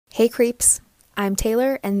Hey creeps, I'm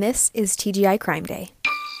Taylor and this is TGI Crime Day.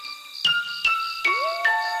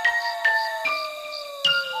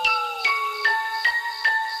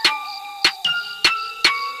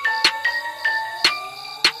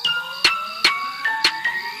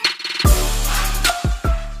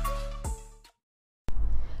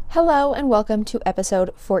 Hello and welcome to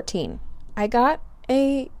episode 14. I got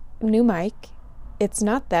a new mic. It's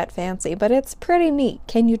not that fancy, but it's pretty neat.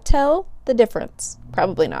 Can you tell the difference?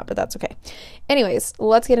 Probably not, but that's okay. Anyways,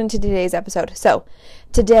 let's get into today's episode. So,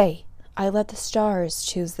 today, I let the stars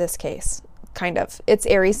choose this case. Kind of. It's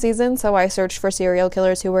Aries season, so I searched for serial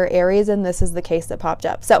killers who were Aries, and this is the case that popped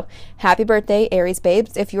up. So, happy birthday, Aries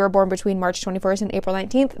babes. If you were born between March 21st and April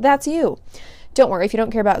 19th, that's you. Don't worry, if you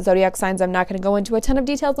don't care about zodiac signs, I'm not going to go into a ton of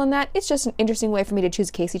details on that. It's just an interesting way for me to choose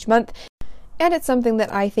a case each month. And it's something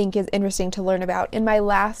that I think is interesting to learn about. In my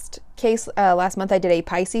last case, last month, I did a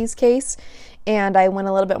Pisces case, and I went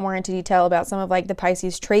a little bit more into detail about some of like the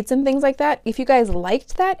Pisces traits and things like that. If you guys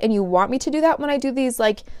liked that and you want me to do that when I do these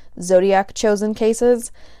like zodiac chosen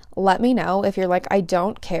cases, let me know. If you're like, I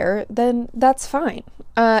don't care, then that's fine.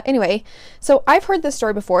 Anyway, so I've heard this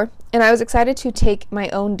story before, and I was excited to take my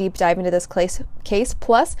own deep dive into this case.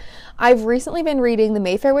 Plus, I've recently been reading The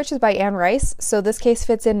Mayfair Witches by Anne Rice, so this case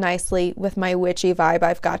fits in nicely with my witchy vibe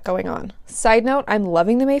I've got going on. Side note, I'm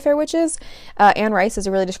loving The Mayfair Witches. Anne Rice is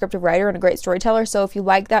a really descriptive writer and a great storyteller, so if you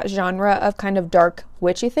like that genre of kind of dark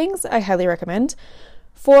witchy things, I highly recommend.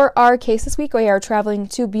 For our case this week, we are traveling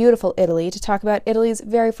to beautiful Italy to talk about Italy's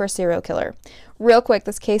very first serial killer. Real quick,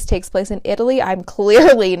 this case takes place in Italy. I'm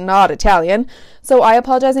clearly not Italian, so I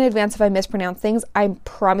apologize in advance if I mispronounce things. I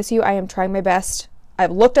promise you I am trying my best.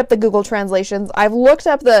 I've looked up the Google translations. I've looked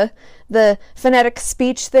up the phonetic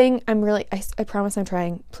speech thing. I promise I'm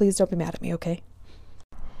trying. Please don't be mad at me, okay?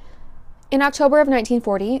 In October of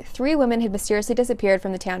 1940, 3 women had mysteriously disappeared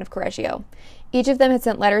from the town of Correggio. Each of them had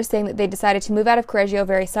sent letters saying that they decided to move out of Correggio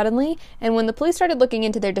very suddenly, and when the police started looking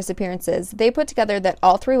into their disappearances, they put together that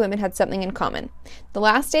all 3 women had something in common. The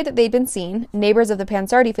last day that they'd been seen, neighbors of the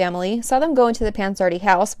Pansardi family saw them go into the Pansardi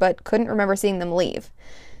house, but couldn't remember seeing them leave.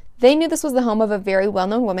 They knew this was the home of a very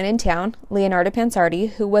well-known woman in town, Leonarda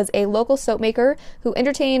Cianciulli, who was a local soap maker who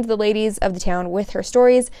entertained the ladies of the town with her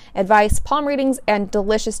stories, advice, palm readings, and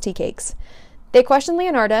delicious tea cakes. They questioned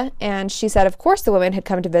Leonarda, and she said of course the women had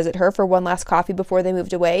come to visit her for one last coffee before they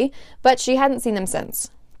moved away, but she hadn't seen them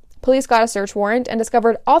since. Police got a search warrant and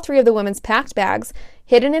discovered all 3 of the women's packed bags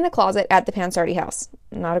hidden in a closet at the Pansardi house.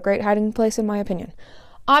 Not a great hiding place in my opinion.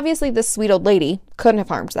 Obviously, this sweet old lady couldn't have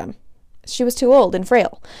harmed them. She was too old and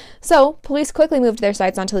frail. So, police quickly moved their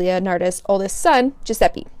sights onto Leonarda's oldest son,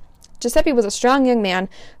 Giuseppe. Giuseppe was a strong young man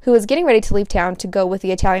who was getting ready to leave town to go with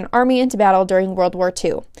the Italian army into battle during World War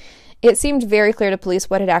II. It seemed very clear to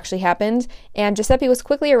police what had actually happened, and Giuseppe was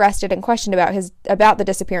quickly arrested and questioned about the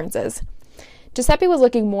disappearances. Giuseppe was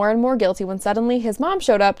looking more and more guilty when suddenly his mom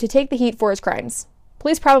showed up to take the heat for his crimes.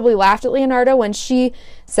 Police probably laughed at Leonarda when she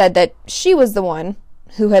said that she was the one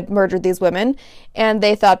who had murdered these women, and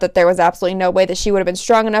they thought that there was absolutely no way that she would have been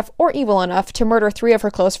strong enough or evil enough to murder 3 of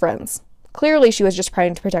her close friends. Clearly, she was just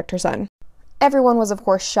trying to protect her son. Everyone was, of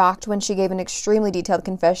course, shocked when she gave an extremely detailed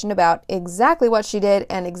confession about exactly what she did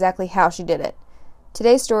and exactly how she did it.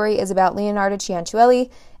 Today's story is about Leonarda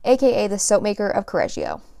Cianciulli, aka the soap maker of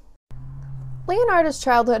Correggio. Leonarda's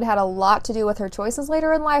childhood had a lot to do with her choices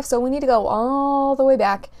later in life, so we need to go all the way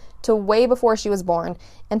back to way before she was born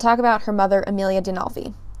and talk about her mother, Amelia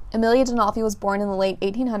Dinolfi. Amelia Dinolfi was born in the late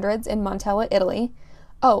 1800s in Montella, Italy.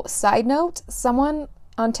 Oh, side note, someone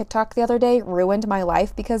on TikTok the other day ruined my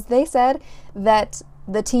life because they said that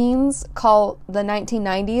the teens call the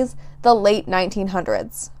 1990s the late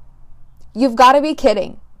 1900s. You've got to be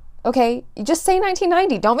kidding. Okay? You just say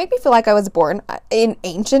 1990. Don't make me feel like I was born in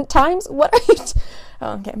ancient times. What are you...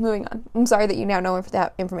 Oh, okay, moving on. I'm sorry that you now know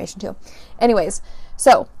that information too. Anyways,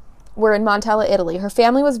 so we're in Montella, Italy. Her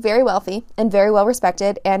family was very wealthy and very well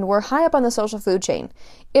respected and were high up on the social food chain.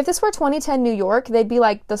 If this were 2010 New York, they'd be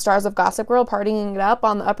like the stars of Gossip Girl partying it up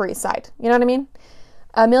on the Upper East Side. You know what I mean?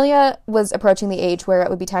 Amelia was approaching the age where it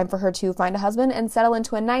would be time for her to find a husband and settle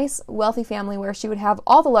into a nice, wealthy family where she would have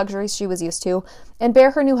all the luxuries she was used to and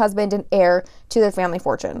bear her new husband and heir to their family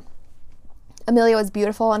fortune. Amelia was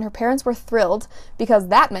beautiful and her parents were thrilled because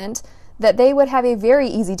that meant that they would have a very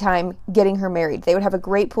easy time getting her married. They would have a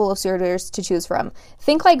great pool of suitors to choose from.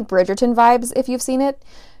 Think like Bridgerton vibes if you've seen it.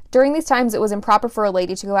 During these times, it was improper for a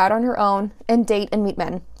lady to go out on her own and date and meet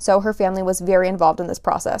men, so her family was very involved in this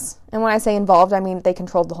process. And when I say involved, I mean they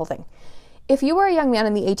controlled the whole thing. If you were a young man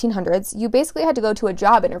in the 1800s, you basically had to go to a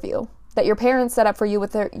job interview. that your parents set up for you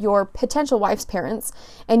with your potential wife's parents,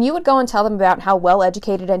 and you would go and tell them about how well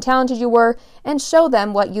educated and talented you were and show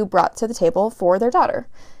them what you brought to the table for their daughter.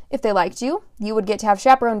 If they liked you, you would get to have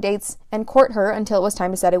chaperone dates and court her until it was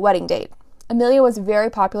time to set a wedding date. Amelia was very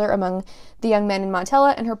popular among the young men in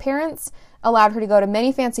Montella, and her parents allowed her to go to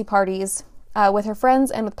many fancy parties with her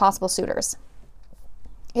friends and with possible suitors.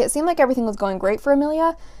 It seemed like everything was going great for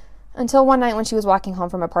Amelia until one night when she was walking home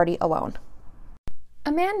from a party alone.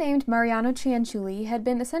 A man named Leonarda Cianciulli had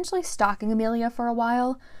been essentially stalking Amelia for a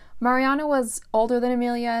while. Mariano was older than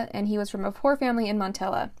Amelia, and he was from a poor family in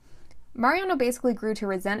Montella. Mariano basically grew to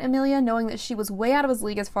resent Amelia, knowing that she was way out of his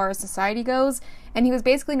league as far as society goes, and he was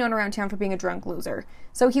basically known around town for being a drunk loser.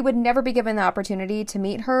 So he would never be given the opportunity to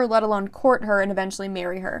meet her, let alone court her and eventually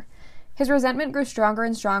marry her. His resentment grew stronger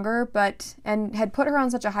and stronger, and had put her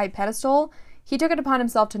on such a high pedestal, he took it upon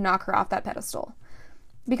himself to knock her off that pedestal.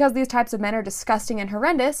 Because these types of men are disgusting and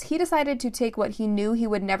horrendous, he decided to take what he knew he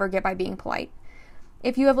would never get by being polite.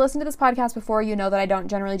 If you have listened to this podcast before, you know that I don't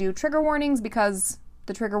generally do trigger warnings because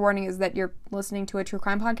the trigger warning is that you're listening to a true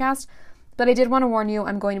crime podcast. But I did want to warn you,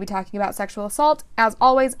 I'm going to be talking about sexual assault. As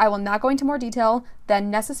always, I will not go into more detail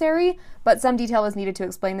than necessary, but some detail is needed to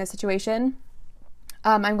explain this situation.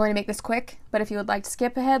 I'm going to make this quick, but if you would like to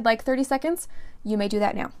skip ahead like 30 seconds, you may do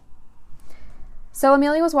that now. So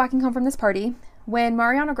Amelia was walking home from this party when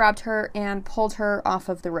Mariano grabbed her and pulled her off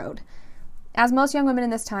of the road. As most young women in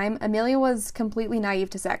this time, Amelia was completely naive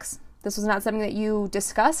to sex. This was not something that you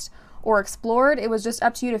discussed or explored. It was just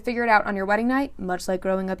up to you to figure it out on your wedding night, much like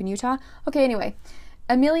growing up in Utah. Okay, anyway,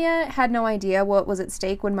 Amelia had no idea what was at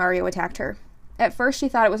stake when Mario attacked her. At first, she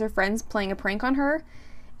thought it was her friends playing a prank on her,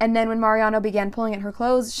 and then when Mariano began pulling at her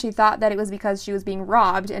clothes, she thought that it was because she was being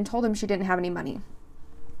robbed and told him she didn't have any money.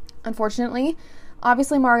 Unfortunately,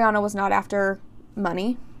 obviously Mariano was not after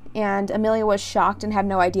money, and Amelia was shocked and had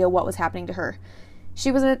no idea what was happening to her.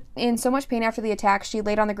 She was in so much pain after the attack, she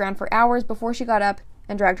laid on the ground for hours before she got up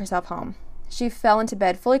and dragged herself home. She fell into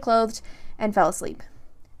bed fully clothed and fell asleep.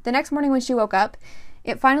 The next morning when she woke up,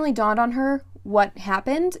 it finally dawned on her what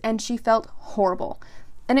happened, and she felt horrible.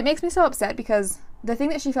 And it makes me so upset because the thing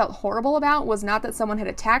that she felt horrible about was not that someone had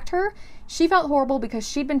attacked her. She felt horrible because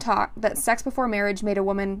she'd been taught that sex before marriage made a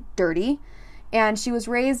woman dirty, and she was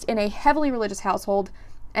raised in a heavily religious household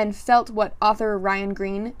and felt what author Ryan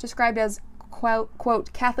Green described as,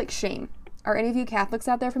 quote, Catholic shame. Are any of you Catholics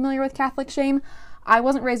out there familiar with Catholic shame? I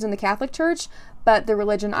wasn't raised in the Catholic Church, but the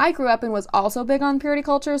religion I grew up in was also big on purity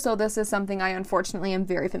culture, so this is something I unfortunately am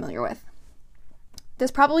very familiar with.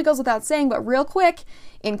 This probably goes without saying, but real quick,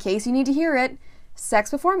 in case you need to hear it,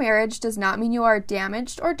 sex before marriage does not mean you are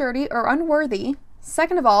damaged or dirty or unworthy.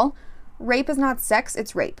 Second of all, rape is not sex,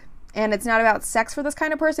 it's rape. And it's not about sex for this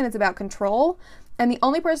kind of person, it's about control. And the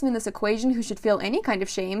only person in this equation who should feel any kind of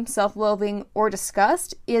shame, self-loathing, or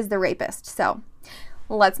disgust is the rapist. So,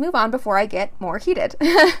 let's move on before I get more heated.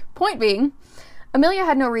 Point being, Amelia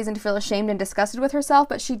had no reason to feel ashamed and disgusted with herself,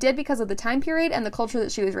 but she did because of the time period and the culture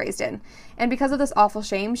that she was raised in. And because of this awful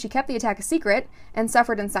shame, she kept the attack a secret and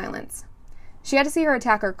suffered in silence. She had to see her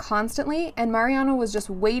attacker constantly, and Mariano was just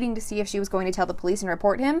waiting to see if she was going to tell the police and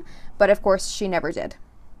report him, but of course she never did.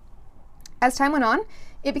 As time went on,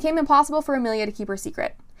 it became impossible for Amelia to keep her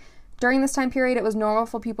secret. During this time period, it was normal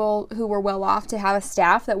for people who were well off to have a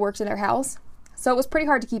staff that worked in their house, so it was pretty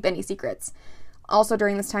hard to keep any secrets. Also,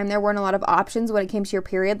 during this time, there weren't a lot of options when it came to your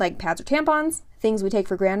period, like pads or tampons, things we take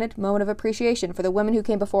for granted, moment of appreciation for the women who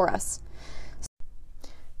came before us.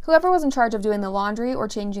 Whoever was in charge of doing the laundry or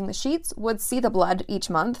changing the sheets would see the blood each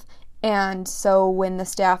month, and so when the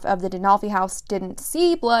staff of the Dinolfi house didn't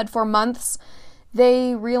see blood for months,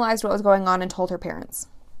 they realized what was going on and told her parents.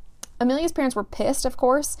 Amelia's parents were pissed, of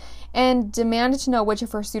course, and demanded to know which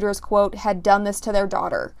of her suitors, quote, had done this to their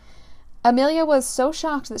daughter. Amelia was so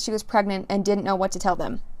shocked that she was pregnant and didn't know what to tell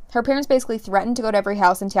them. Her parents basically threatened to go to every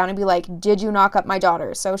house in town and be like, "Did you knock up my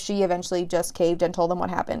daughter?" So she eventually just caved and told them what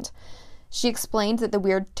happened. She explained that the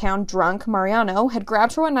weird town drunk, Mariano, had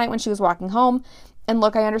grabbed her one night when she was walking home, and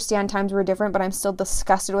look, I understand times were different, but I'm still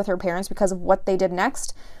disgusted with her parents because of what they did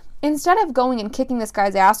next. Instead of going and kicking this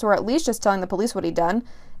guy's ass, or at least just telling the police what he'd done,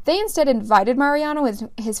 they instead invited Mariano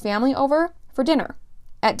and his family over for dinner.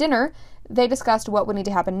 At dinner, they discussed what would need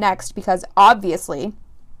to happen next because, obviously,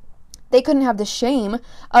 they couldn't have the shame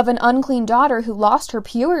of an unclean daughter who lost her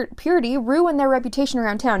purity ruin their reputation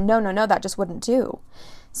around town. No, that just wouldn't do.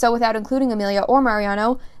 So without including Amelia or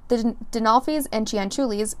Mariano, the Dinolfis and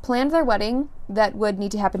Cianciullis planned their wedding that would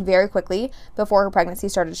need to happen very quickly before her pregnancy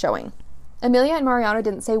started showing. Amelia and Mariano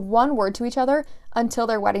didn't say one word to each other until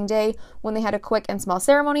their wedding day when they had a quick and small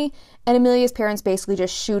ceremony, and Emilia's parents basically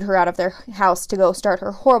just shooed her out of their house to go start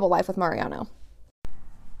her horrible life with Mariano.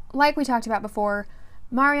 Like we talked about before,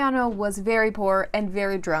 Mariano was very poor and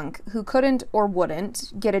very drunk, who couldn't or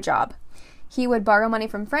wouldn't get a job. He would borrow money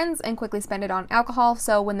from friends and quickly spend it on alcohol,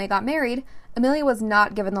 so when they got married, Emilia was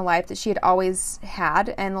not given the life that she had always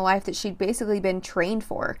had and the life that she'd basically been trained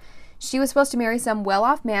for. She was supposed to marry some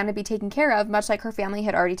well-off man and be taken care of, much like her family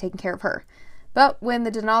had already taken care of her. But when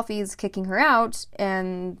the D'Onofris kicking her out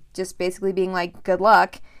and just basically being like, good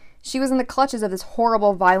luck, she was in the clutches of this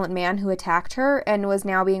horrible, violent man who attacked her and was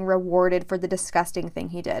now being rewarded for the disgusting thing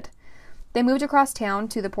he did. They moved across town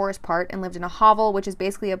to the poorest part and lived in a hovel, which is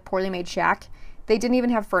basically a poorly made shack. They didn't even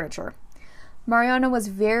have furniture. Mariano was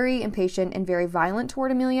very impatient and very violent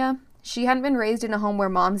toward Emilia. She hadn't been raised in a home where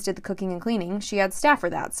moms did the cooking and cleaning. She had staff for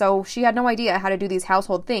that, so she had no idea how to do these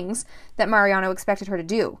household things that Mariano expected her to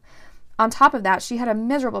do. On top of that, she had a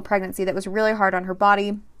miserable pregnancy that was really hard on her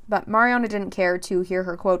body, but Mariano didn't care to hear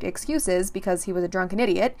her, quote, excuses because he was a drunken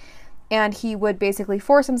idiot, and he would basically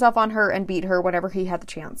force himself on her and beat her whenever he had the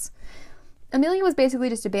chance. Emilia was basically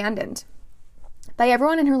just abandoned by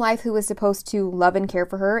everyone in her life who was supposed to love and care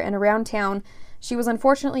for her, and around town, she was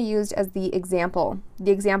unfortunately used as the example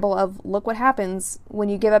of, look what happens when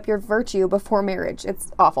you give up your virtue before marriage.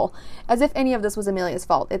 It's awful. As if any of this was Emilia's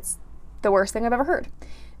fault. It's the worst thing I've ever heard.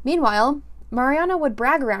 Meanwhile, Mariano would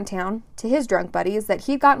brag around town to his drunk buddies that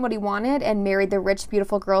he'd gotten what he wanted and married the rich,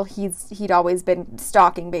 beautiful girl he'd always been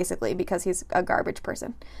stalking, basically, because he's a garbage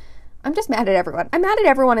person. I'm just mad at everyone. I'm mad at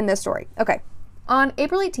everyone in this story. Okay. On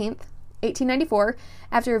April 18th, 1894,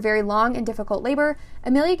 after a very long and difficult labor,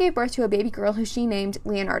 Emilia gave birth to a baby girl who she named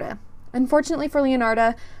Leonarda. Unfortunately for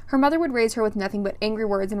Leonarda, her mother would raise her with nothing but angry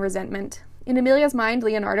words and resentment. In Emilia's mind,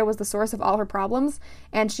 Leonarda was the source of all her problems,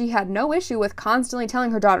 and she had no issue with constantly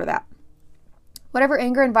telling her daughter that. Whatever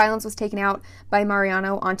anger and violence was taken out by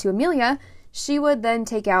Mariano onto Emilia, she would then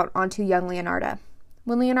take out onto young Leonarda.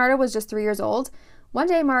 When Leonarda was just 3 years old, one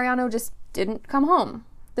day Mariano just didn't come home.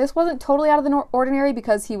 This wasn't totally out of the ordinary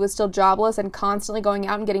because he was still jobless and constantly going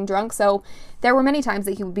out and getting drunk, so there were many times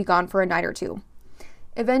that he would be gone for a night or two.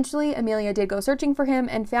 Eventually, Emilia did go searching for him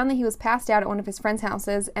and found that he was passed out at one of his friends'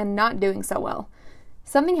 houses and not doing so well.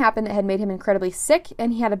 Something happened that had made him incredibly sick,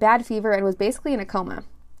 and he had a bad fever and was basically in a coma.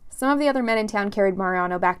 Some of the other men in town carried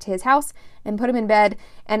Mariano back to his house and put him in bed,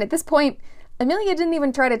 and at this point, Emilia didn't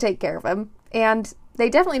even try to take care of him, and they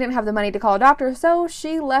definitely didn't have the money to call a doctor, so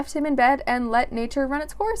she left him in bed and let nature run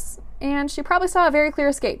its course, and she probably saw a very clear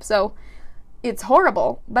escape, so it's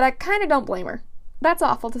horrible, but I kind of don't blame her. That's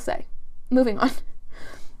awful to say. Moving on.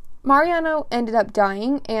 Mariano ended up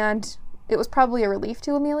dying, and it was probably a relief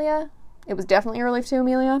to Emilia. It was definitely a relief to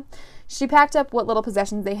Emilia. She packed up what little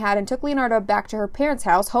possessions they had and took Leonarda back to her parents'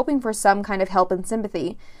 house, hoping for some kind of help and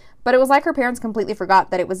sympathy. But it was like her parents completely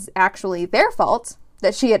forgot that it was actually their fault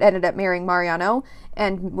that she had ended up marrying Mariano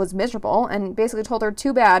and was miserable, and basically told her,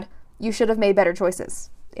 too bad, you should have made better choices.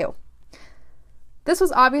 Ew. This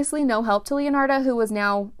was obviously no help to Leonarda, who was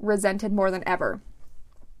now resented more than ever.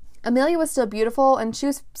 Emilia was still beautiful, and she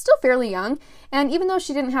was still fairly young, and even though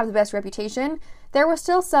she didn't have the best reputation, there were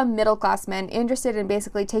still some middle-class men interested in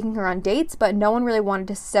basically taking her on dates, but no one really wanted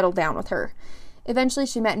to settle down with her. Eventually,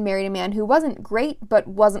 she met and married a man who wasn't great, but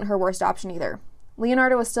wasn't her worst option either.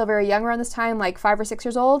 Leonarda was still very young around this time, like 5 or 6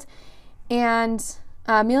 years old, and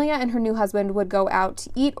Emilia and her new husband would go out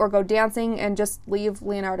to eat or go dancing and just leave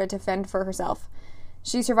Leonarda to fend for herself.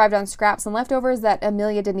 She survived on scraps and leftovers that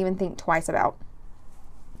Emilia didn't even think twice about.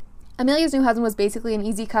 Emilia's new husband was basically an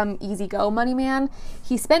easy-come, easy-go money man.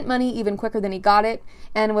 He spent money even quicker than he got it,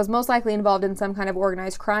 and was most likely involved in some kind of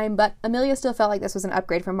organized crime, but Emilia still felt like this was an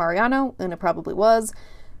upgrade from Mariano, and it probably was,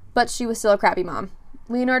 but she was still a crappy mom.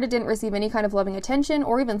 Leonarda didn't receive any kind of loving attention,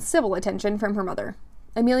 or even civil attention from her mother.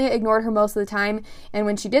 Emilia ignored her most of the time, and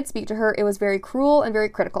when she did speak to her, it was very cruel and very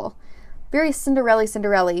critical. Very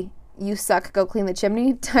Cinderella, you suck, go clean the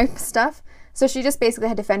chimney type stuff, so she just basically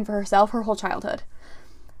had to fend for herself her whole childhood.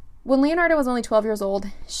 When Leonarda was only 12 years old,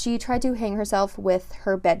 she tried to hang herself with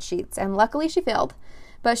her bed sheets, and luckily she failed,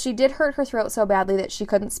 but she did hurt her throat so badly that she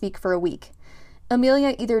couldn't speak for a week.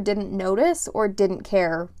 Emilia either didn't notice or didn't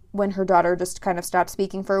care when her daughter just kind of stopped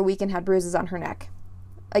speaking for a week and had bruises on her neck.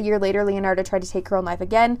 A year later, Leonarda tried to take her own life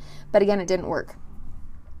again, but again it didn't work.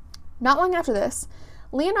 Not long after this,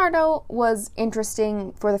 Leonarda was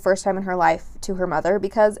interesting for the first time in her life to her mother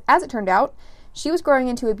because, as it turned out, she was growing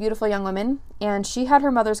into a beautiful young woman, and she had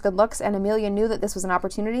her mother's good looks, and Emilia knew that this was an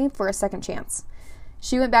opportunity for a second chance.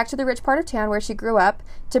 She went back to the rich part of town where she grew up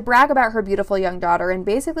to brag about her beautiful young daughter and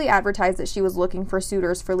basically advertise that she was looking for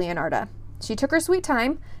suitors for Leonarda. She took her sweet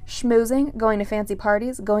time, schmoozing, going to fancy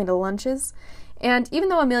parties, going to lunches, and even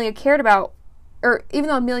though Amelia carried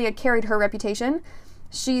her reputation,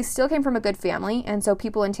 she still came from a good family, and so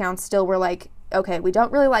people in town still were like, okay, we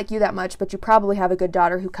don't really like you that much, but you probably have a good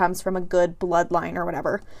daughter who comes from a good bloodline or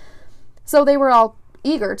whatever. So they were all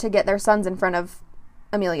eager to get their sons in front of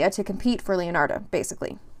Amelia to compete for Leonarda,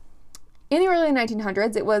 basically. In the early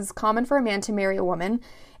 1900s, it was common for a man to marry a woman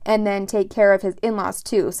and then take care of his in-laws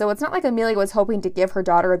too. So it's not like Amelia was hoping to give her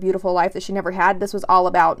daughter a beautiful life that she never had. This was all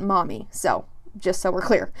about mommy. So, just so we're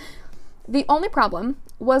clear. The only problem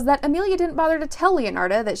was that Amelia didn't bother to tell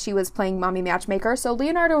Leonarda that she was playing mommy matchmaker, so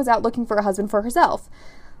Leonarda was out looking for a husband for herself.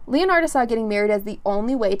 Leonarda saw getting married as the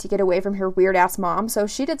only way to get away from her weird-ass mom, so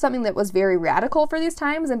she did something that was very radical for these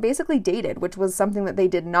times and basically dated, which was something that they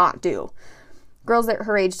did not do. Girls at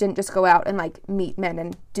her age didn't just go out and, meet men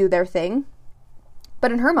and do their thing.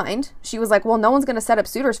 But in her mind, she was like, well, no one's going to set up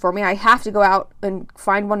suitors for me. I have to go out and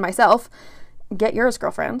find one myself. Get yours,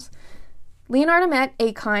 girlfriend. Leonarda met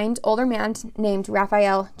a kind, older man named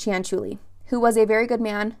Leonarda Cianciulli, who was a very good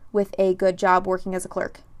man with a good job working as a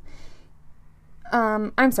clerk.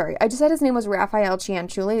 I'm sorry, I just said his name was Leonarda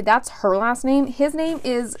Cianciulli. That's her last name. His name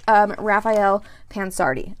is Raphael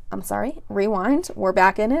Pansardi. I'm sorry, rewind. We're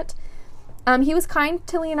back in it. He was kind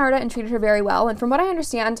to Leonarda and treated her very well. And from what I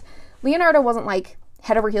understand, Leonarda wasn't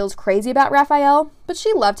head over heels crazy about Raphael, but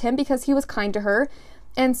she loved him because he was kind to her.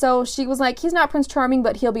 And so she was like, he's not Prince Charming,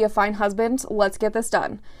 but he'll be a fine husband. Let's get this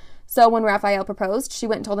done. So when Raphael proposed, she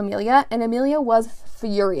went and told Amelia, and Amelia was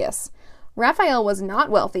furious. Raphael was not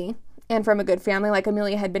wealthy and from a good family like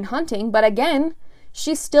Amelia had been hunting, but again,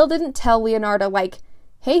 she still didn't tell Leonarda,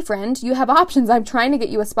 hey friend, you have options. I'm trying to get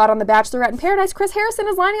you a spot on The Bachelorette in Paradise. Chris Harrison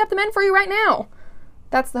is lining up the men for you right now.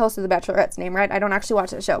 That's the host of The Bachelorette's name, right? I don't actually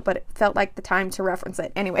watch the show, but it felt like the time to reference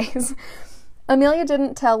it. Anyways, Amelia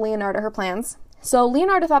didn't tell Leonarda her plans. So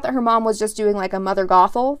Leonarda thought that her mom was just doing a Mother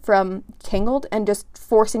Gothel from Tangled and just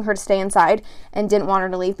forcing her to stay inside and didn't want her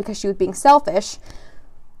to leave because she was being selfish.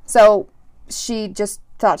 So she just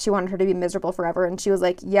thought she wanted her to be miserable forever. And she was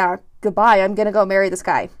like, yeah, goodbye. I'm going to go marry this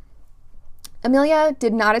guy. Amelia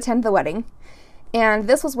did not attend the wedding. And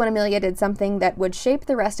this was when Amelia did something that would shape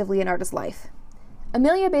the rest of Leonarda's life.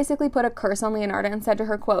 Amelia basically put a curse on Leonarda and said to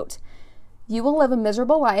her, quote, "You will live a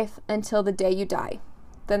miserable life until the day you die."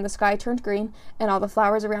 Then the sky turned green and all the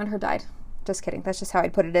flowers around her died. Just kidding. That's just how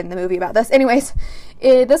I'd put it in the movie about this. Anyways,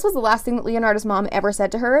 this was the last thing that Leonarda's mom ever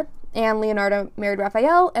said to her. And Leonarda married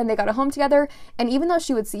Raphael and they got a home together. And even though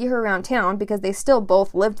she would see her around town because they still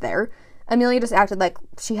both lived there, Amelia just acted like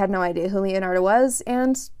she had no idea who Leonarda was.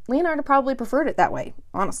 And Leonarda probably preferred it that way.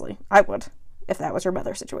 Honestly, I would if that was her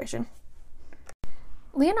mother situation.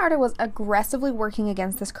 Leonarda was aggressively working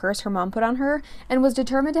against this curse her mom put on her and was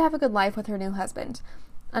determined to have a good life with her new husband.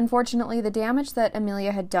 Unfortunately, the damage that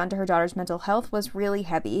Amelia had done to her daughter's mental health was really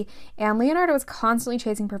heavy, and Leonarda was constantly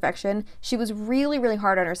chasing perfection. She was really, really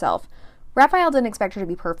hard on herself. Raphael didn't expect her to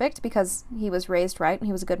be perfect because he was raised right and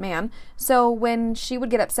he was a good man. So when she would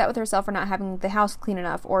get upset with herself for not having the house clean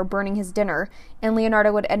enough or burning his dinner, and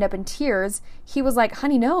Leonarda would end up in tears, he was like,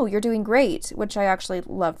 "Honey, no, you're doing great," which I actually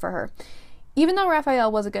loved for her. Even though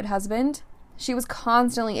Raphael was a good husband, she was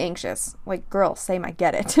constantly anxious. Girl, same, I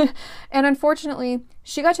get it. And unfortunately,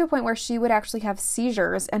 she got to a point where she would actually have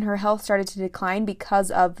seizures and her health started to decline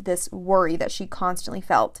because of this worry that she constantly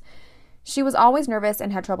felt. She was always nervous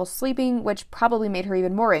and had trouble sleeping, which probably made her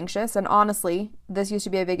even more anxious. And honestly, this used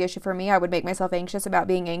to be a big issue for me. I would make myself anxious about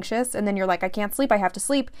being anxious. And then you're like, I can't sleep, I have to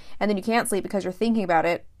sleep. And then you can't sleep because you're thinking about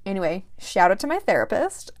it. Anyway, shout out to my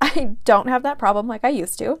therapist. I don't have that problem like I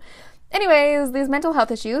used to. Anyways, these mental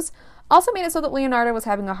health issues also made it so that Leonarda was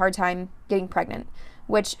having a hard time getting pregnant,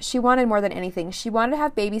 which she wanted more than anything. She wanted to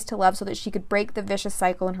have babies to love so that she could break the vicious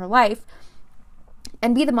cycle in her life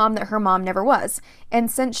and be the mom that her mom never was.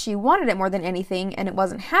 And since she wanted it more than anything and it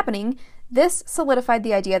wasn't happening, this solidified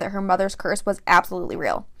the idea that her mother's curse was absolutely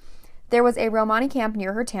real. There was a Romani camp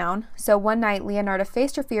near her town, so one night Leonarda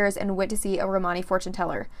faced her fears and went to see a Romani fortune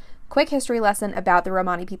teller. Quick history lesson about the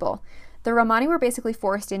Romani people. The Romani were basically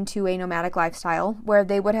forced into a nomadic lifestyle where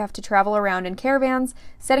they would have to travel around in caravans,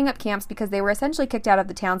 setting up camps because they were essentially kicked out of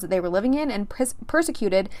the towns that they were living in and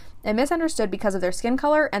persecuted and misunderstood because of their skin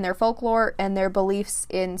color and their folklore and their beliefs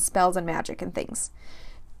in spells and magic and things.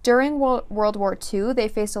 During World War II, they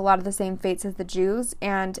faced a lot of the same fates as the Jews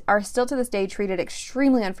and are still to this day treated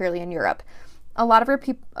extremely unfairly in Europe. A lot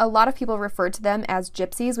of people referred to them as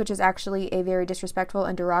gypsies, which is actually a very disrespectful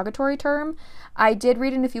and derogatory term. I did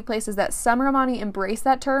read in a few places that some Romani embrace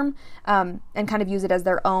that term and kind of use it as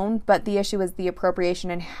their own, but the issue is the appropriation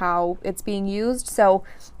and how it's being used. So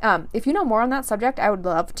if you know more on that subject, I would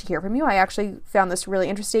love to hear from you. I actually found this really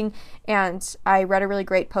interesting, and I read a really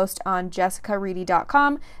great post on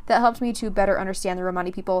jessicareedy.com that helped me to better understand the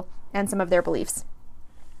Romani people and some of their beliefs.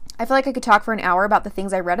 I feel like I could talk for an hour about the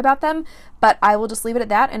things I read about them, but I will just leave it at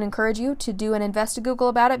that and encourage you to do an Investigoogle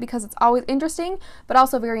about it, because it's always interesting, but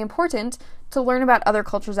also very important to learn about other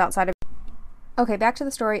cultures outside of... Okay, back to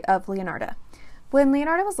the story of Leonarda. When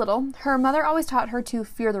Leonarda was little, her mother always taught her to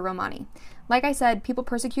fear the Romani. Like I said, people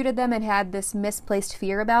persecuted them and had this misplaced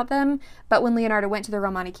fear about them, but when Leonarda went to the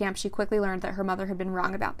Romani camp, she quickly learned that her mother had been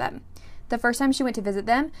wrong about them. The first time she went to visit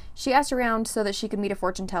them, she asked around so that she could meet a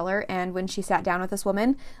fortune teller, and when she sat down with this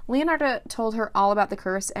woman, Leonarda told her all about the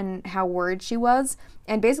curse and how worried she was,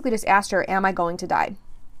 and basically just asked her, "Am I going to die?"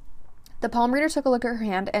 The palm reader took a look at her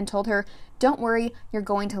hand and told her, "Don't worry, you're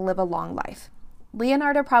going to live a long life."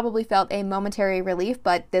 Leonarda probably felt a momentary relief,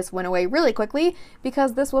 but this went away really quickly,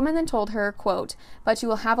 because this woman then told her, quote, "But you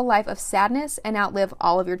will have a life of sadness and outlive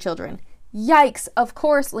all of your children." Yikes! Of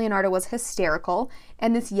course, Leonarda was hysterical,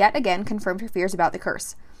 and this yet again confirmed her fears about the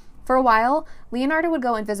curse. For a while, Leonarda would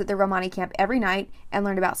go and visit the Romani camp every night and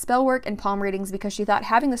learn about spell work and palm readings because she thought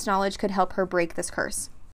having this knowledge could help her break this curse.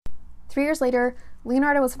 3 years later,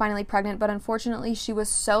 Leonarda was finally pregnant, but unfortunately she was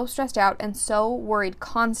so stressed out and so worried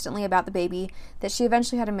constantly about the baby that she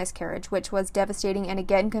eventually had a miscarriage, which was devastating and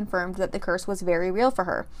again confirmed that the curse was very real for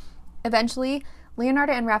her. Eventually, Leonarda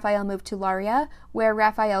and Raphael moved to Lauria, where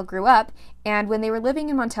Raphael grew up, and when they were living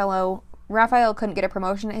in Montello, Raphael couldn't get a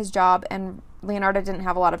promotion at his job, and Leonarda didn't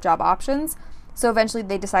have a lot of job options, so eventually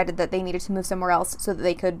they decided that they needed to move somewhere else so that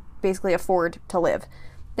they could basically afford to live.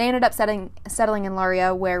 They ended up settling in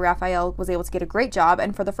Lauria, where Raphael was able to get a great job,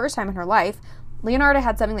 and for the first time in her life, Leonarda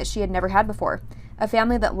had something that she had never had before, a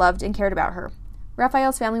family that loved and cared about her.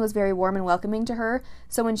 Raphael's family was very warm and welcoming to her,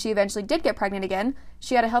 so when she eventually did get pregnant again,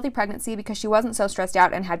 she had a healthy pregnancy because she wasn't so stressed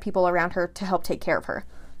out and had people around her to help take care of her.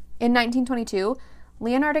 In 1922,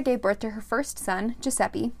 Leonarda gave birth to her first son,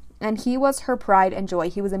 Giuseppe, and he was her pride and joy.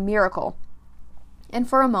 He was a miracle. And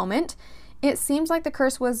for a moment, it seemed like the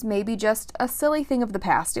curse was maybe just a silly thing of the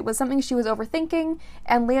past. It was something she was overthinking,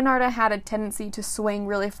 and Leonarda had a tendency to swing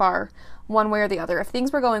really far, one way or the other. If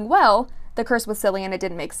things were going well, the curse was silly and it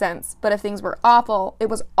didn't make sense. But if things were awful, it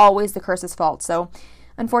was always the curse's fault. So,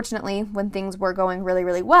 unfortunately, when things were going really,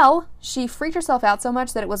 really well, she freaked herself out so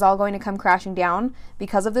much that it was all going to come crashing down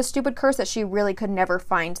because of this stupid curse that she really could never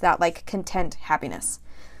find that, content happiness.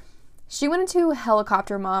 She went into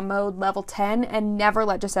helicopter mom mode level 10 and never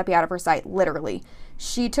let Giuseppe out of her sight, literally.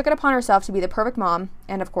 She took it upon herself to be the perfect mom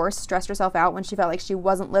and, of course, stressed herself out when she felt like she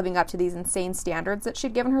wasn't living up to these insane standards that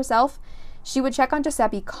she'd given herself. She would check on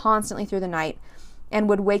Giuseppe constantly through the night and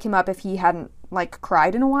would wake him up if he hadn't,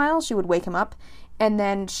 cried in a while. She would wake him up, and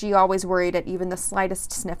then she always worried at even the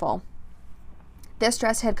slightest sniffle. This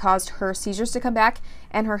stress had caused her seizures to come back,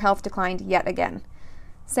 and her health declined yet again.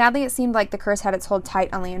 Sadly, it seemed like the curse had its hold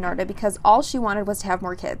tight on Leonarda because all she wanted was to have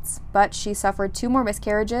more kids, but she suffered 2 more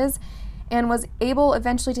miscarriages and was able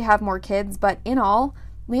eventually to have more kids, but in all,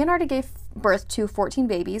 Leonarda gave birth to 14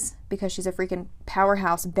 babies because she's a freaking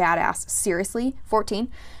powerhouse badass. Seriously, 14.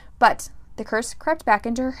 But the curse crept back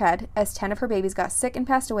into her head as 10 of her babies got sick and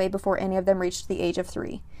passed away before any of them reached the age of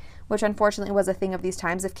 3, which unfortunately was a thing of these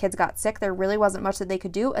times. If kids got sick, there really wasn't much that they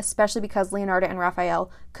could do, especially because Leonarda and Raphael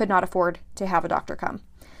could not afford to have a doctor come.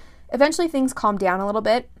 Eventually, things calmed down a little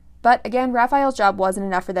bit, but again, Raphael's job wasn't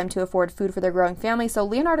enough for them to afford food for their growing family, so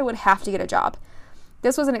Leonarda would have to get a job.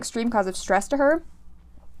 This was an extreme cause of stress to her,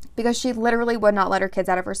 because she literally would not let her kids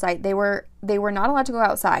out of her sight. They were not allowed to go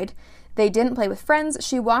outside. They didn't play with friends.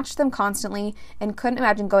 She watched them constantly and couldn't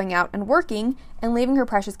imagine going out and working and leaving her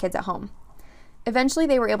precious kids at home. Eventually,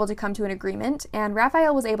 they were able to come to an agreement, and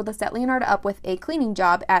Raphael was able to set Leonarda up with a cleaning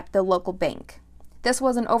job at the local bank. This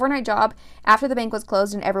was an overnight job. After the bank was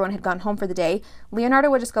closed and everyone had gone home for the day,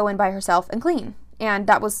 Leonarda would just go in by herself and clean. And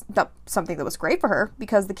that was something that was great for her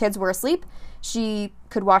because the kids were asleep. She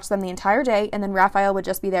could watch them the entire day, and then Raphael would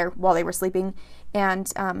just be there while they were sleeping. And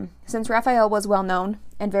since Raphael was well known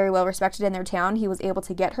and very well respected in their town, he was able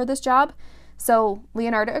to get her this job. So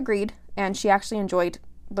Leonarda agreed, and she actually enjoyed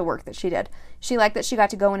the work that she did. She liked that she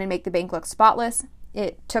got to go in and make the bank look spotless.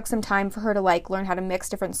 It took some time for her to learn how to mix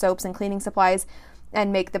different soaps and cleaning supplies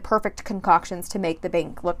and make the perfect concoctions to make the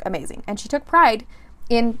bank look amazing. And she took pride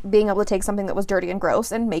in being able to take something that was dirty and gross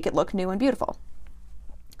and make it look new and beautiful.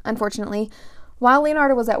 Unfortunately, while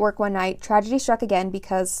Leonarda was at work one night, tragedy struck again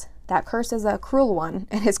because That curse is a cruel one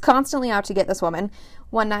and is constantly out to get this woman.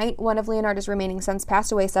 One night, one of Leonarda's remaining sons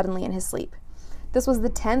passed away suddenly in his sleep. This was the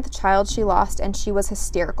 10th child she lost, and she was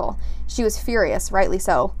hysterical. She was furious, rightly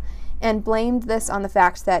so, and blamed this on the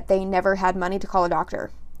fact that they never had money to call a doctor.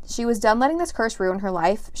 She was done letting this curse ruin her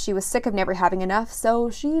life. She was sick of never having enough, so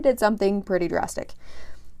she did something pretty drastic.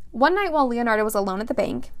 One night while Leonarda was alone at the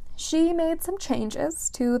bank, she made some changes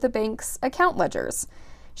to the bank's account ledgers.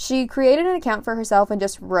 She created an account for herself and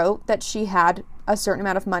just wrote that she had a certain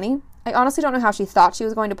amount of money. I honestly don't know how she thought she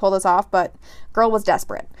was going to pull this off, but girl was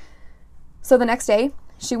desperate. So the next day,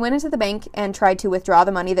 she went into the bank and tried to withdraw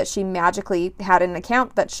the money that she magically had in an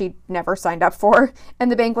account that she'd never signed up for. And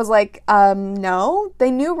the bank was like, no. They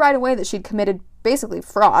knew right away that she'd committed basically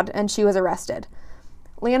fraud, and she was arrested.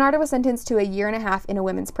 Leonarda was sentenced to 1.5 years in a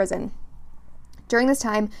women's prison. During this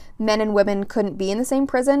time, men and women couldn't be in the same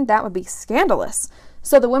prison. That would be scandalous.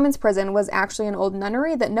 So the women's prison was actually an old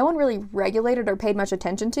nunnery that no one really regulated or paid much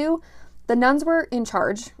attention to. The nuns were in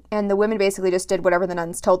charge, and the women basically just did whatever the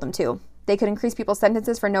nuns told them to. They could increase people's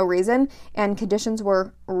sentences for no reason, and conditions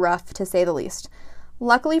were rough, to say the least.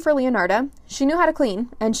 Luckily for Leonarda, she knew how to clean,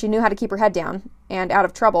 and she knew how to keep her head down and out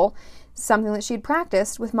of trouble, something that she'd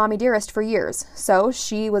practiced with Mommy Dearest for years. So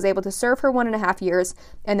she was able to serve her 1.5 years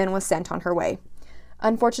and then was sent on her way.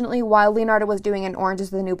 Unfortunately, while Leonarda was doing an Orange is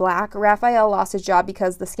the New Black, Raphael lost his job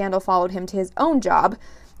because the scandal followed him to his own job,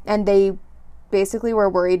 and they basically were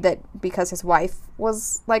worried that because his wife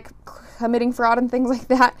was committing fraud and things like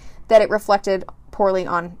that, that it reflected poorly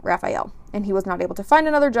on Raphael, and he was not able to find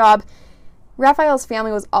another job. Raphael's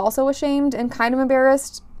family was also ashamed and kind of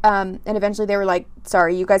embarrassed, and eventually they were like,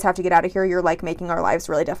 sorry, you guys have to get out of here. You're making our lives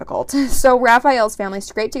really difficult. So Raphael's family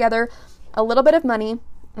scraped together a little bit of money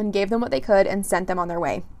and gave them what they could and sent them on their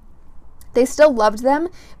way. They still loved them,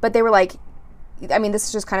 but they were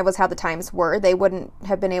this just kind of was how the times were. They wouldn't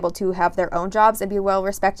have been able to have their own jobs and be well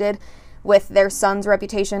respected with their son's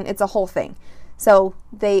reputation. It's a whole thing. So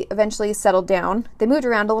they eventually settled down. They moved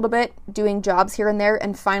around a little bit, doing jobs here and there,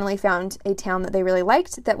 and finally found a town that they really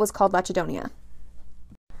liked that was called Lacedonia.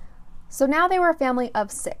 So now they were a family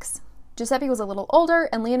of 6. Giuseppe was a little older,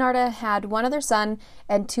 and Leonarda had one other son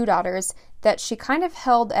and 2 daughters that she kind of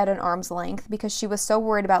held at an arm's length because she was so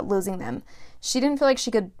worried about losing them. She didn't feel like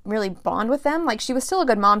she could really bond with them. She was still a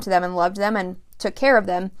good mom to them and loved them and took care of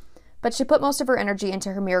them, but she put most of her energy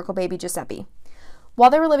into her miracle baby, Giuseppe. While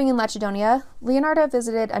they were living in Lacedonia, Leonarda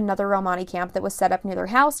visited another Romani camp that was set up near their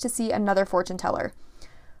house to see another fortune teller.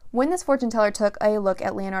 When this fortune teller took a look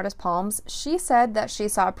at Leonarda's palms, she said that she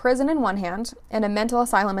saw a prison in one hand and a mental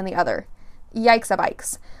asylum in the other.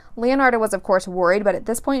 Yikes-a-bikes. Leonarda was of course worried, but at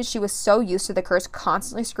this point she was so used to the curse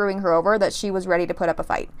constantly screwing her over that she was ready to put up a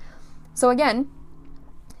fight. So again,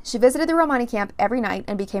 she visited the Romani camp every night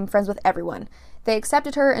and became friends with everyone. They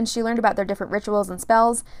accepted her, and she learned about their different rituals and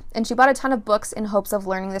spells, and she bought a ton of books in hopes of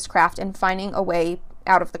learning this craft and finding a way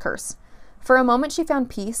out of the curse. For a moment, she found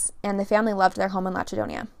peace, and the family loved their home in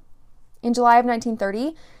Lacedonia. In July of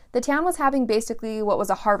 1930, the town was having basically what was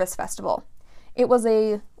a harvest festival. It was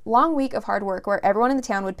a long week of hard work where everyone in the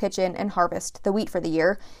town would pitch in and harvest the wheat for the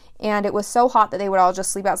year, and it was so hot that they would all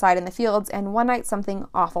just sleep outside in the fields, and one night something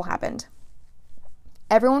awful happened.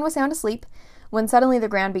 Everyone was sound asleep when suddenly the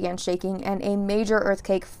ground began shaking and a major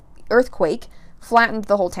earthquake flattened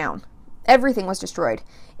the whole town. Everything was destroyed.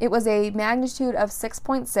 It was a magnitude of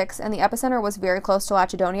 6.6, and the epicenter was very close to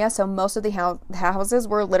Lacedonia, so most of the houses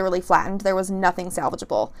were literally flattened. There was nothing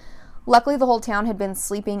salvageable. Luckily, the whole town had been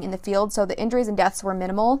sleeping in the field, so the injuries and deaths were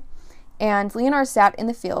minimal, and Leonarda sat in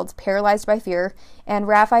the field, paralyzed by fear, and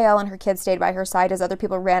Raphael and her kids stayed by her side as other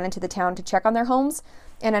people ran into the town to check on their homes,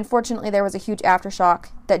 and unfortunately there was a huge aftershock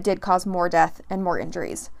that did cause more death and more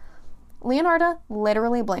injuries. Leonarda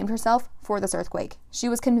literally blamed herself for this earthquake. She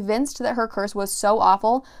was convinced that her curse was so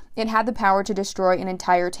awful, it had the power to destroy an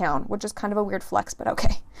entire town, which is kind of a weird flex, but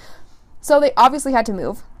okay. So they obviously had to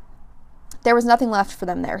move. There was nothing left for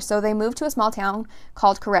them there, so they moved to a small town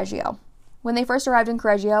called Correggio. When they first arrived in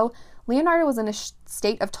Correggio, Leonarda was in a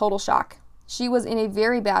state of total shock. She was in a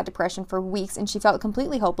very bad depression for weeks, and she felt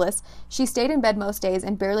completely hopeless. She stayed in bed most days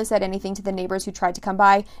and barely said anything to the neighbors who tried to come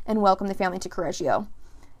by and welcome the family to Correggio.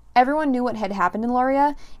 Everyone knew what had happened in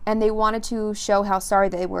Lauria, and they wanted to show how sorry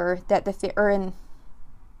they were that Lacedonia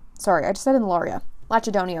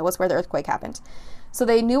was where the earthquake happened. So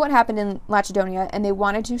they knew what happened in Lacedonia, and they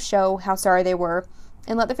wanted to show how sorry they were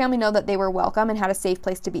and let the family know that they were welcome and had a safe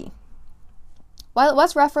place to be. While it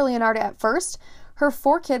was rough for Leonarda at first, her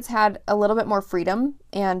 4 kids had a little bit more freedom,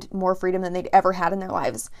 and more freedom than they'd ever had in their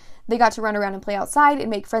lives. They got to run around and play outside and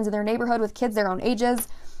make friends in their neighborhood with kids their own ages.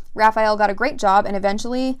 Raphael got a great job, and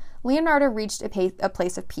eventually Leonarda reached a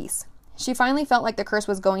place of peace. She finally felt like the curse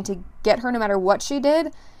was going to get her no matter what she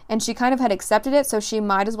did, and she kind of had accepted it, so she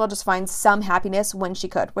might as well just find some happiness when she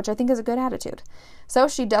could, which I think is a good attitude. So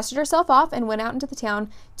she dusted herself off and went out into the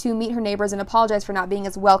town to meet her neighbors and apologize for not being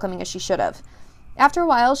as welcoming as she should have. After a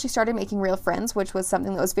while, she started making real friends, which was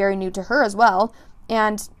something that was very new to her as well,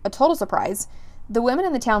 and a total surprise, the women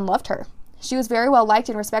in the town loved her. She was very well liked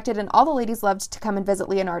and respected, and all the ladies loved to come and visit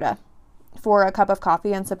Leonarda for a cup of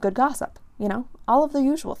coffee and some good gossip. You know, all of the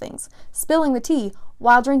usual things. Spilling the tea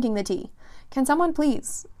while drinking the tea. Can someone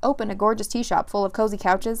please open a gorgeous tea shop full of cozy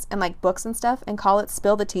couches and like books and stuff and call it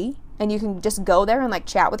Spill the Tea? And you can just go there and like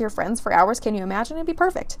chat with your friends for hours. Can you imagine? It'd be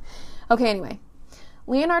perfect. Okay, anyway.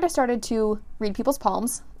 Leonarda started to read people's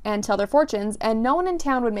palms and tell their fortunes, and no one in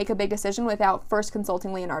town would make a big decision without first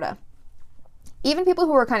consulting Leonarda. Even people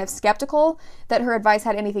who were kind of skeptical that her advice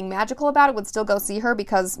had anything magical about it would still go see her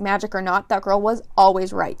because, magic or not, that girl was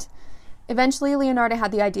always right. Eventually, Leonarda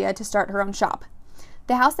had the idea to start her own shop.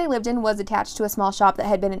 The house they lived in was attached to a small shop that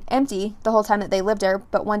had been empty the whole time that they lived there,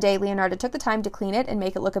 but one day Leonarda took the time to clean it and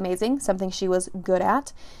make it look amazing, something she was good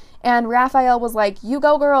at. And Raphael was like, "You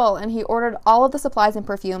go, girl," and he ordered all of the supplies and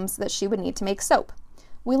perfumes that she would need to make soap.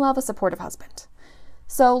 We love a supportive husband.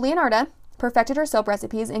 So Leonarda perfected her soap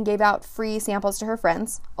recipes and gave out free samples to her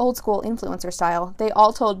friends, old school influencer style. They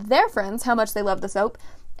all told their friends how much they loved the soap,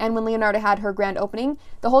 and when Leonarda had her grand opening,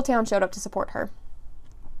 the whole town showed up to support her.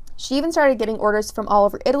 She even started getting orders from all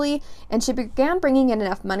over Italy, and she began bringing in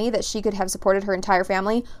enough money that she could have supported her entire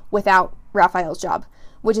family without Raphael's job,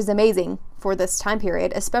 which is amazing for this time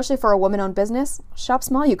period, especially for a woman-owned business. Shop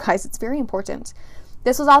small, you guys. It's very important.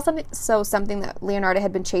 This was also something that Leonarda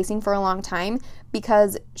had been chasing for a long time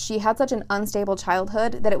because she had such an unstable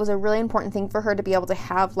childhood that it was a really important thing for her to be able to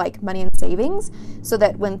have like money and savings so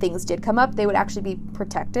that when things did come up, they would actually be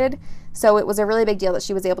protected. So it was a really big deal that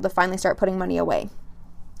she was able to finally start putting money away.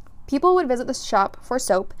 People would visit the shop for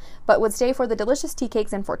soap, but would stay for the delicious tea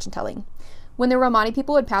cakes and fortune telling. When the Romani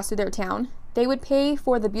people would pass through their town, they would pay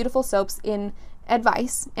for the beautiful soaps in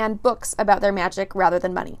advice and books about their magic rather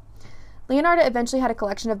than money. Leonarda eventually had a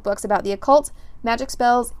collection of books about the occult, magic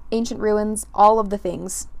spells, ancient ruins, all of the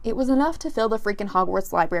things. It was enough to fill the freaking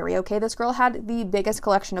Hogwarts library, okay? This girl had the biggest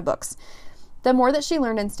collection of books. The more that she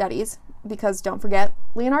learned in studies, because don't forget,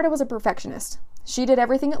 Leonarda was a perfectionist. She did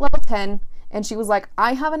everything at level 10, and she was like,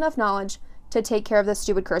 I have enough knowledge to take care of this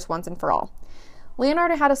stupid curse once and for all.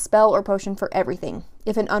 Leonarda had a spell or potion for everything.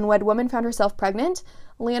 If an unwed woman found herself pregnant,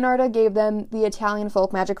 Leonarda gave them the Italian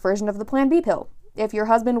folk magic version of the Plan B pill. If your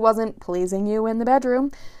husband wasn't pleasing you in the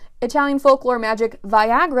bedroom, Italian folklore magic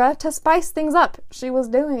Viagra to spice things up. She was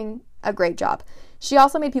doing a great job. She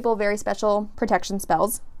also made people very special protection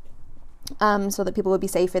spells so that people would be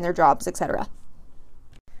safe in their jobs, etc.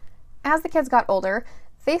 As the kids got older,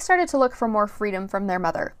 they started to look for more freedom from their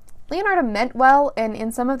mother. Leonarda meant well, and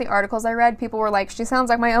in some of the articles I read, people were like, she sounds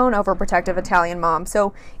like my own overprotective Italian mom.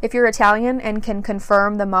 So if you're Italian and can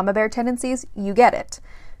confirm the mama bear tendencies, you get it.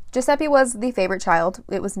 Giuseppe was the favorite child,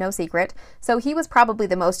 it was no secret, so he was probably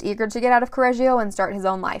the most eager to get out of Correggio and start his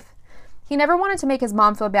own life. He never wanted to make his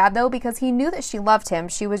mom feel bad, though, because he knew that she loved him.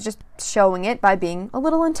 She was just showing it by being a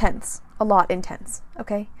little intense. A lot intense,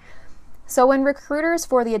 okay? So when recruiters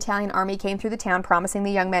for the Italian army came through the town promising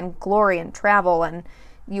the young men glory and travel and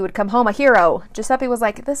you would come home a hero, Giuseppe was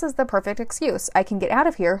like, this is the perfect excuse. I can get out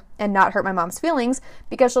of here and not hurt my mom's feelings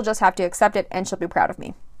because she'll just have to accept it and she'll be proud of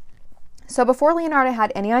me. So before Leonarda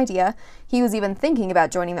had any idea he was even thinking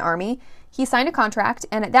about joining the army, he signed a contract,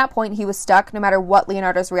 and at that point he was stuck no matter what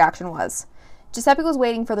Leonarda's reaction was. Giuseppe was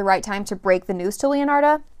waiting for the right time to break the news to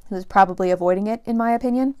Leonarda, who was probably avoiding it, in my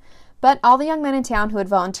opinion. But all the young men in town who had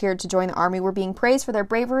volunteered to join the army were being praised for their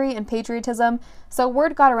bravery and patriotism, so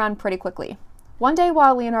word got around pretty quickly. One day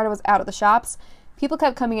while Leonarda was out at the shops, people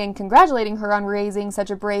kept coming in congratulating her on raising such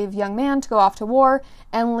a brave young man to go off to war,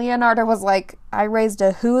 and Leonarda was like, I raised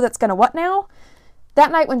a who that's gonna what now?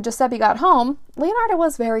 That night when Giuseppe got home, Leonarda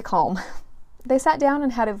was very calm. They sat down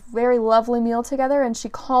and had a very lovely meal together, and she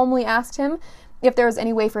calmly asked him if there was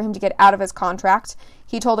any way for him to get out of his contract.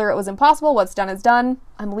 He told her it was impossible, what's done is done.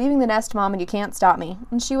 I'm leaving the nest, Mom, and you can't stop me.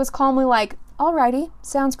 And she was calmly like, alrighty,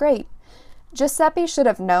 sounds great. Giuseppe should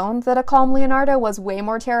have known that a calm Leonarda was way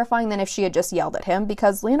more terrifying than if she had just yelled at him,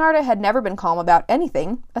 because Leonarda had never been calm about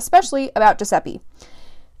anything, especially about Giuseppe.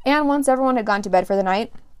 And once everyone had gone to bed for the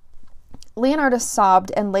night, Leonarda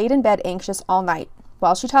sobbed and laid in bed anxious all night.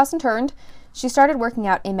 While she tossed and turned, she started working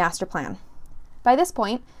out a master plan. By this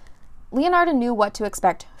point, Leonarda knew what to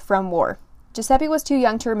expect from war. Giuseppe was too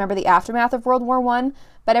young to remember the aftermath of World War I,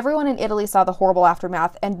 but everyone in Italy saw the horrible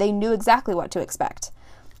aftermath, and they knew exactly what to expect.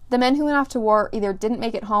 The men who went off to war either didn't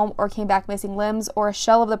make it home or came back missing limbs or a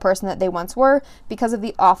shell of the person that they once were because of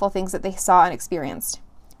the awful things that they saw and experienced.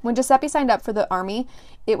 When Giuseppe signed up for the army,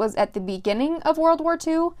 it was at the beginning of World War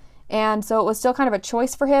II, and so it was still kind of a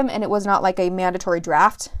choice for him, and it was not like a mandatory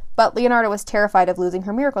draft. But Leonarda was terrified of losing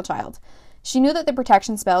her miracle child. She knew that the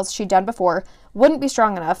protection spells she'd done before wouldn't be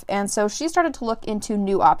strong enough, and so she started to look into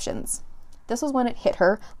new options. This was when it hit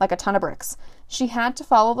her like a ton of bricks. She had to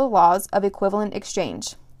follow the laws of equivalent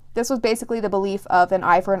exchange. This was basically the belief of an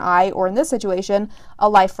eye for an eye, or in this situation, a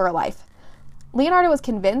life for a life. Leonarda was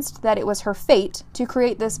convinced that it was her fate to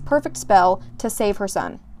create this perfect spell to save her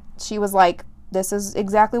son. She was like, this is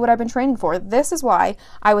exactly what I've been training for. This is why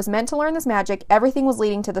I was meant to learn this magic. Everything was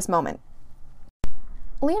leading to this moment.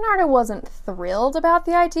 Leonarda wasn't thrilled about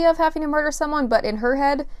the idea of having to murder someone, but in her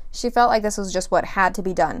head, she felt like this was just what had to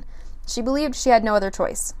be done. She believed she had no other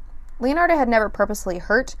choice. Leonarda had never purposely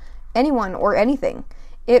hurt anyone or anything.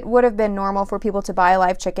 It would have been normal for people to buy a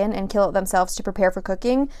live chicken and kill it themselves to prepare for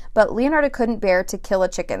cooking, but Leonarda couldn't bear to kill a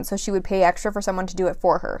chicken, so she would pay extra for someone to do it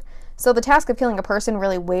for her. So the task of killing a person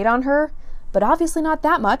really weighed on her, but obviously not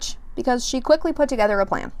that much, because she quickly put together a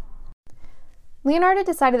plan. Leonarda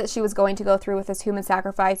decided that she was going to go through with this human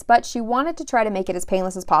sacrifice, but she wanted to try to make it as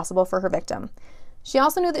painless as possible for her victim. She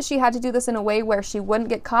also knew that she had to do this in a way where she wouldn't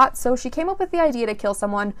get caught, so she came up with the idea to kill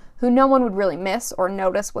someone who no one would really miss or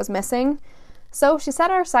notice was missing. So she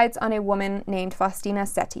set her sights on a woman named Faustina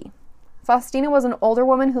Setti. Faustina was an older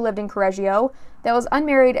woman who lived in Correggio that was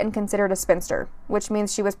unmarried and considered a spinster, which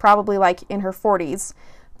means she was probably like in her 40s.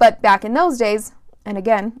 But back in those days, and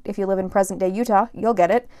again, if you live in present-day Utah, you'll get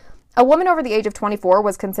it, a woman over the age of 24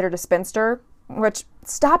 was considered a spinster, which,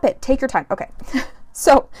 stop it, take your time. Okay.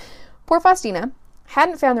 So, poor Faustina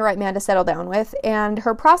hadn't found the right man to settle down with, and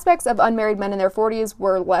her prospects of unmarried men in their 40s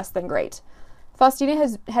were less than great.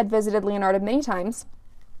 Faustina had visited Leonarda many times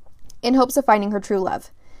in hopes of finding her true love.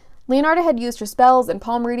 Leonarda had used her spells and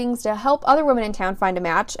palm readings to help other women in town find a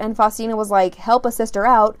match, and Faustina was like, help a sister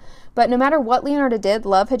out, but no matter what Leonarda did,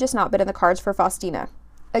 love had just not been in the cards for Faustina.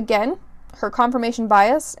 Again, her confirmation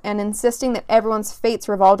bias and insisting that everyone's fates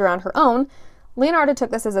revolved around her own, Leonarda took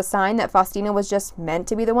this as a sign that Faustina was just meant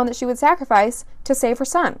to be the one that she would sacrifice to save her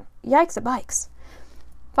son. Yikes a bikes.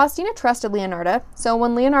 Faustina trusted Leonarda, so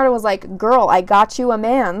when Leonarda was like, girl, I got you a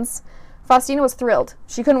man's, Faustina was thrilled.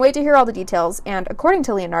 She couldn't wait to hear all the details, and according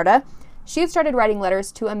to Leonarda, she had started writing letters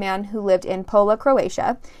to a man who lived in Pola,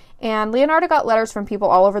 Croatia, and Leonarda got letters from people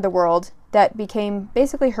all over the world that became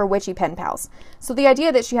basically her witchy pen pals. So the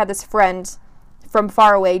idea that she had this friend from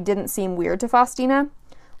far away didn't seem weird to Faustina.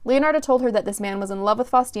 Leonarda told her that this man was in love with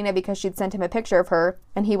Faustina because she'd sent him a picture of her,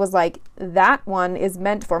 and he was like, that one is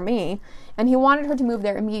meant for me, and he wanted her to move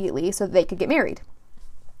there immediately so that they could get married.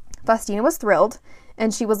 Faustina was thrilled,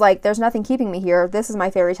 and she was like, there's nothing keeping me here, this is my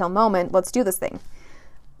fairy tale moment, let's do this thing.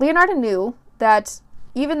 Leonarda knew that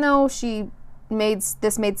even though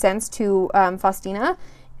this made sense to Faustina,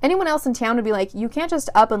 anyone else in town would be like, you can't just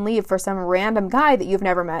up and leave for some random guy that you've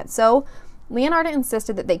never met, so Leonarda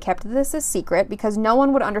insisted that they kept this a secret because no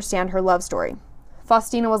one would understand her love story.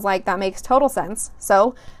 Faustina was like, that makes total sense.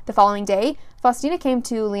 So, the following day, Faustina came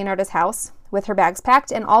to Leonarda's house with her bags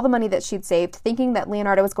packed and all the money that she'd saved, thinking that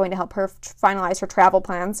Leonarda was going to help her finalize her travel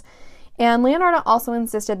plans. And Leonarda also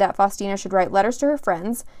insisted that Faustina should write letters to her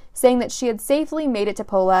friends, saying that she had safely made it to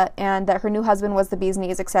Pola and that her new husband was the bee's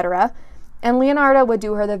knees, etc. And Leonarda would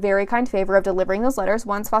do her the very kind favor of delivering those letters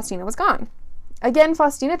once Faustina was gone. Again,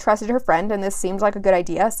 Faustina trusted her friend, and this seemed like a good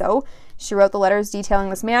idea, so she wrote the letters detailing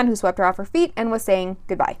this man who swept her off her feet and was saying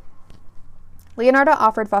goodbye. Leonarda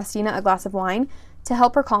offered Faustina a glass of wine to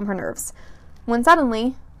help her calm her nerves, when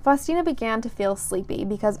suddenly, Faustina began to feel sleepy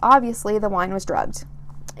because obviously the wine was drugged.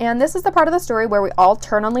 And this is the part of the story where we all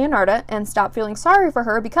turn on Leonarda and stop feeling sorry for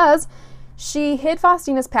her because she hid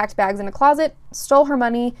Faustina's packed bags in a closet, stole her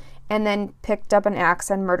money, and then picked up an axe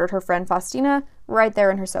and murdered her friend Faustina right there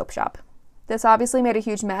in her soap shop. This obviously made a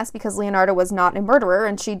huge mess because Leonarda was not a murderer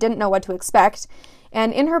and she didn't know what to expect.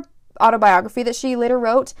 And in her autobiography that she later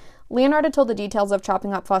wrote, Leonarda told the details of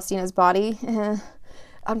chopping up Faustina's body,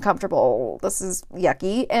 uncomfortable, this is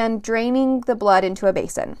yucky, and draining the blood into a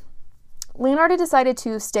basin. Leonarda decided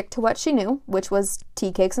to stick to what she knew, which was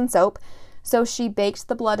tea cakes and soap, so she baked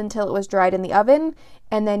the blood until it was dried in the oven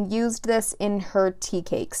and then used this in her tea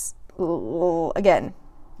cakes. Again,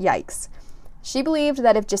 yikes. She believed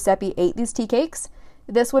that if Giuseppe ate these tea cakes,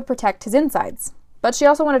 this would protect his insides. But she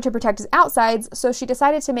also wanted to protect his outsides, so she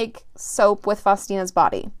decided to make soap with Faustina's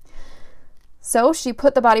body. So she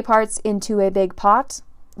put the body parts into a big pot,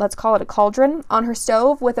 let's call it a cauldron, on her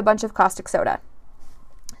stove with a bunch of caustic soda.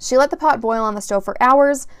 She let the pot boil on the stove for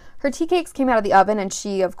hours, Her tea cakes came out of the oven and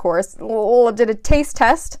she, of course, did a taste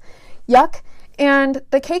test. Yuck. And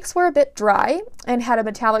the cakes were a bit dry and had a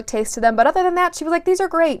metallic taste to them. But other than that, she was like, these are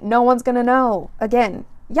great. No one's going to know. Again,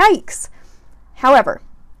 yikes. However,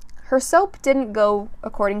 her soap didn't go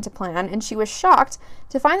according to plan, and she was shocked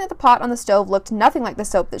to find that the pot on the stove looked nothing like the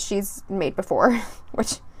soap that she's made before,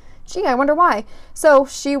 which, gee, I wonder why. So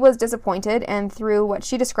she was disappointed and threw what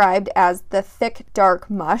she described as the thick, dark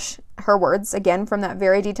mush, her words, again, from that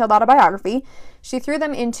very detailed autobiography, she threw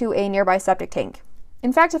them into a nearby septic tank.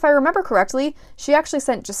 In fact, if I remember correctly, she actually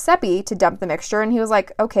sent Giuseppe to dump the mixture, and he was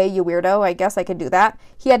like, okay, you weirdo, I guess I could do that.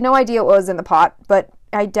 He had no idea what was in the pot, but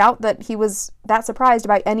I doubt that he was that surprised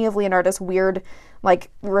by any of Leonarda's weird,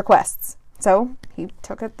 requests. So he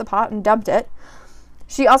took the pot and dumped it.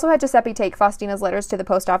 She also had Giuseppe take Faustina's letters to the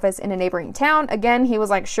post office in a neighboring town. Again, he was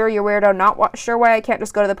like, sure, you weirdo, not sure why I can't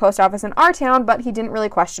just go to the post office in our town, but he didn't really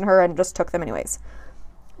question her and just took them anyways.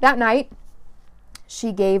 That night,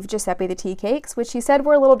 she gave Giuseppe the tea cakes, which he said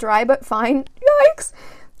were a little dry, but fine. Yikes!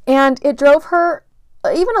 And it drove her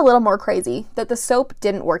even a little more crazy that the soap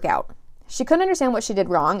didn't work out. She couldn't understand what she did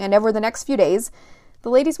wrong, and over the next few days, the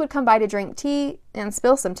ladies would come by to drink tea and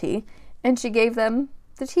spill some tea, and she gave them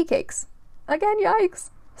the tea cakes. Again, yikes.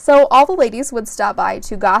 So all the ladies would stop by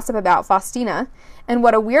to gossip about Faustina and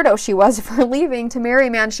what a weirdo she was for leaving to marry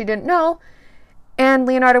a man she didn't know. And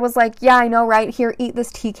Leonarda was like, yeah, I know, right? Here, eat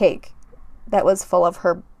this tea cake that was full of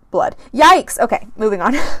her blood. Yikes! Okay, moving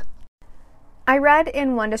on. I read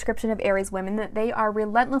in one description of Aries women that they are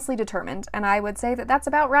relentlessly determined, and I would say that that's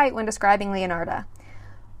about right when describing Leonarda.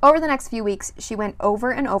 Over the next few weeks, she went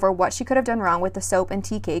over and over what she could have done wrong with the soap and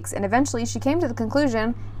tea cakes, and eventually she came to the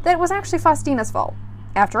conclusion that it was actually Faustina's fault.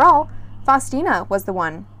 After all, Faustina was the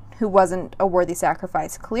one who wasn't a worthy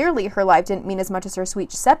sacrifice. Clearly, her life didn't mean as much as her sweet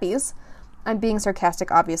Giuseppe's. I'm being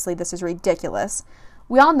sarcastic, obviously. This is ridiculous.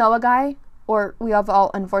 We all know a guy, or we have all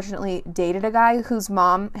unfortunately dated a guy whose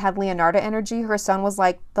mom had Leonarda energy. Her son was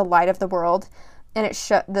like the light of the world, and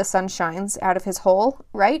the sun shines out of his hole,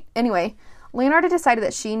 right? Anyway, Leonarda decided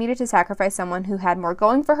that she needed to sacrifice someone who had more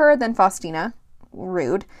going for her than Faustina.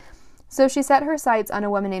 Rude. So she set her sights on a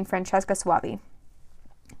woman named Francesca Suavi.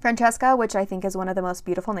 Francesca, which I think is one of the most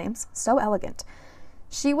beautiful names, so elegant.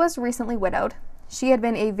 She was recently widowed. She had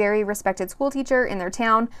been a very respected school teacher in their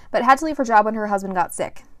town, but had to leave her job when her husband got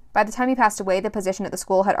sick. By the time he passed away, the position at the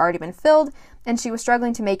school had already been filled, and she was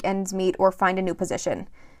struggling to make ends meet or find a new position.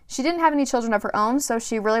 She didn't have any children of her own, so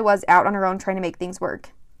she really was out on her own trying to make things work.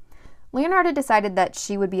 Leonarda decided that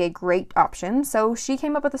she would be a great option, so she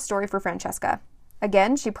came up with a story for Francesca.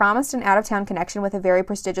 Again, she promised an out-of-town connection with a very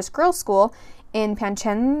prestigious girls' school in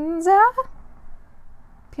Piacenza,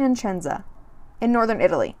 in northern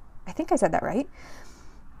Italy. I think I said that right.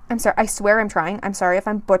 I'm sorry. I swear I'm trying. I'm sorry if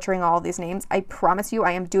I'm butchering all of these names. I promise you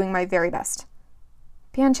I am doing my very best.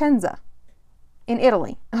 Piacenza, in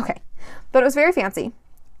Italy. Okay. But it was very fancy.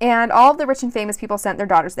 And all of the rich and famous people sent their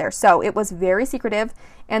daughters there. So it was very secretive,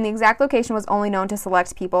 and the exact location was only known to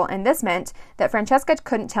select people, and this meant that Francesca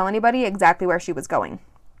couldn't tell anybody exactly where she was going.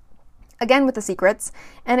 Again with the secrets,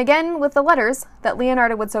 and again with the letters that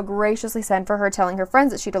Leonarda would so graciously send for her, telling her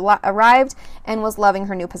friends that she'd arrived and was loving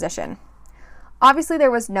her new position. Obviously, there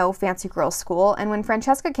was no fancy girls' school, and when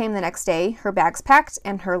Francesca came the next day, her bags packed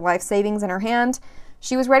and her life savings in her hand,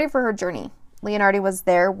 she was ready for her journey. Leonarda was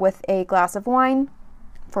there with a glass of wine,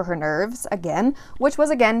 for her nerves, again, which was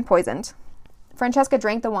again poisoned. Francesca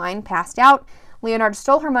drank the wine, passed out. Leonarda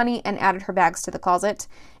stole her money and added her bags to the closet,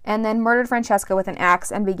 and then murdered Francesca with an axe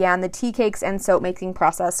and began the tea cakes and soap making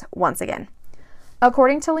process once again.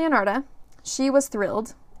 According to Leonarda, she was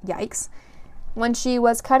thrilled, yikes, when she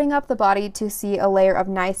was cutting up the body to see a layer of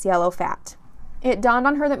nice yellow fat. It dawned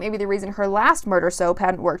on her that maybe the reason her last murder soap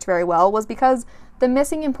hadn't worked very well was because the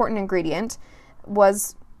missing important ingredient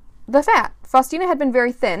was the fat. Faustina had been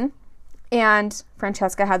very thin, and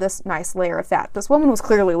Francesca had this nice layer of fat. This woman was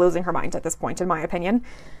clearly losing her mind at this point, in my opinion.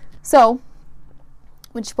 So,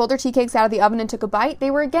 when she pulled her tea cakes out of the oven and took a bite,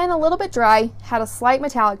 they were again a little bit dry, had a slight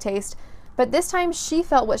metallic taste, but this time she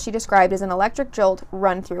felt what she described as an electric jolt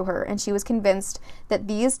run through her, and she was convinced that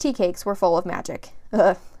these tea cakes were full of magic.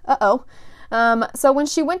 Uh-oh. So when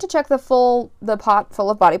she went to check the pot full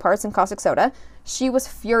of body parts and caustic soda, she was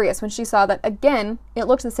furious when she saw that, again, it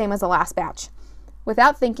looked the same as the last batch.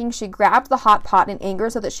 Without thinking, she grabbed the hot pot in anger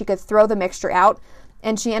so that she could throw the mixture out,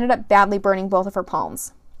 and she ended up badly burning both of her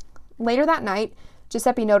palms. Later that night,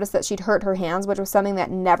 Giuseppe noticed that she'd hurt her hands, which was something that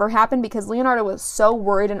never happened because Leonarda was so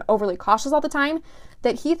worried and overly cautious all the time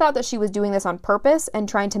that he thought that she was doing this on purpose and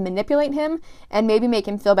trying to manipulate him and maybe make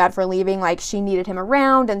him feel bad for leaving, like she needed him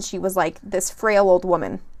around and she was like this frail old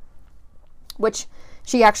woman, which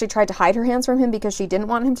She actually tried to hide her hands from him because she didn't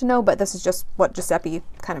want him to know, but this is just what Giuseppe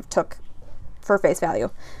kind of took for face value.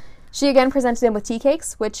 She again presented him with tea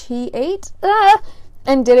cakes, which he ate,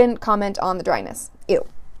 and didn't comment on the dryness. Ew.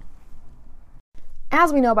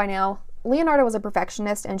 As we know by now, Leonarda was a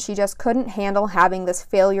perfectionist, and she just couldn't handle having this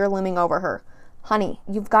failure looming over her. Honey,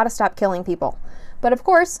 you've got to stop killing people. But of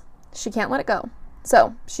course, she can't let it go.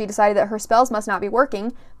 So, she decided that her spells must not be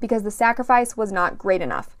working because the sacrifice was not great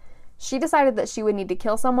enough. She decided that she would need to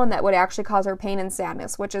kill someone that would actually cause her pain and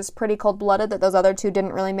sadness, which is pretty cold-blooded that those other two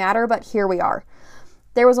didn't really matter, but here we are.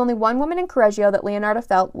 There was only one woman in Correggio that Leonarda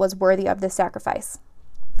felt was worthy of this sacrifice.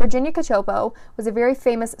 Virginia Cacioppo was a very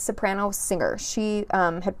famous soprano singer. She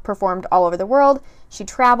had performed all over the world. She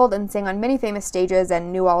traveled and sang on many famous stages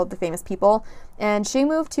and knew all of the famous people. And she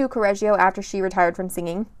moved to Correggio after she retired from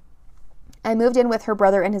singing and moved in with her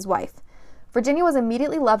brother and his wife. Virginia was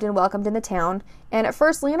immediately loved and welcomed in the town, and at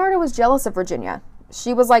first Leonarda was jealous of Virginia.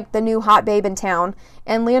 She was like the new hot babe in town,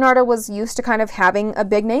 and Leonarda was used to kind of having a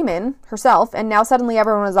big name in herself, and now suddenly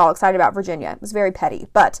everyone was all excited about Virginia. It was very petty.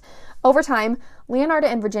 But over time, Leonarda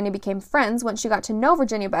and Virginia became friends once she got to know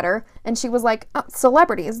Virginia better, and she was like, oh,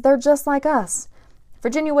 celebrities, they're just like us.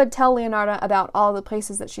 Virginia would tell Leonarda about all the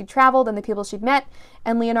places that she'd traveled and the people she'd met,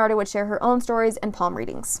 and Leonarda would share her own stories and palm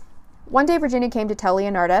readings. One day, Virginia came to tell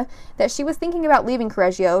Leonarda that she was thinking about leaving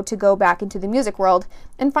Correggio to go back into the music world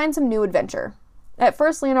and find some new adventure. At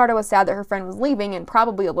first, Leonarda was sad that her friend was leaving and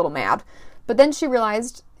probably a little mad, but then she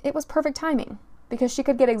realized it was perfect timing because she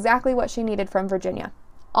could get exactly what she needed from Virginia.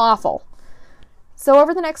 Awful. So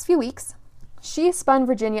over the next few weeks, she spun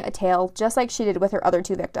Virginia a tale just like she did with her other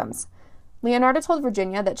two victims. Leonarda told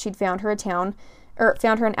Virginia that she'd found her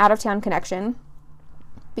an out-of-town connection,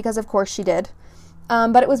 because of course she did.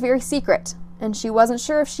 But it was very secret, and she wasn't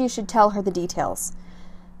sure if she should tell her the details.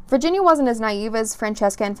 Virginia wasn't as naive as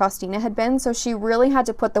Francesca and Faustina had been, so she really had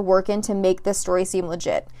to put the work in to make this story seem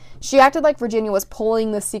legit. She acted like Virginia was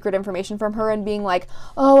pulling this secret information from her and being like,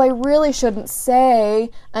 oh, I really shouldn't say,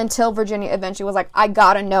 until Virginia eventually was like, I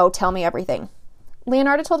gotta know, tell me everything.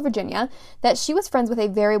 Leonarda told Virginia that she was friends with a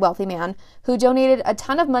very wealthy man who donated a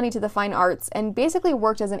ton of money to the fine arts and basically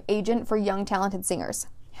worked as an agent for young talented singers.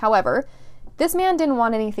 However, this man didn't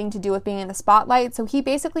want anything to do with being in the spotlight, so he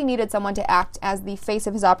basically needed someone to act as the face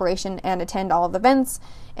of his operation and attend all of the events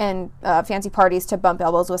and fancy parties to bump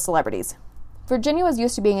elbows with celebrities. Virginia was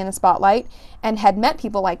used to being in the spotlight and had met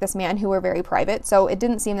people like this man who were very private, so it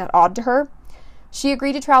didn't seem that odd to her. She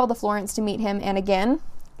agreed to travel to Florence to meet him, and again,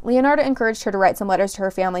 Leonarda encouraged her to write some letters to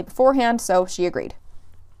her family beforehand, so she agreed.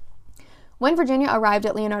 When Virginia arrived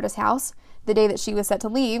at Leonarda's house, the day that she was set to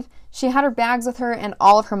leave, she had her bags with her and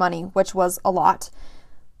all of her money, which was a lot.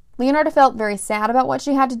 Leonarda felt very sad about what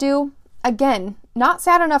she had to do. Again, not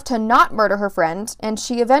sad enough to not murder her friend, and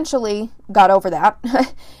she eventually got over that,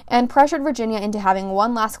 and pressured Virginia into having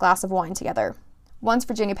one last glass of wine together. Once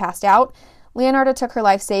Virginia passed out, Leonarda took her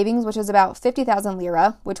life savings, which was about 50,000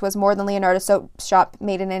 lira, which was more than Leonarda's soap shop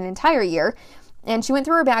made in an entire year, and she went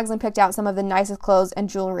through her bags and picked out some of the nicest clothes and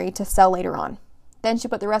jewelry to sell later on. Then she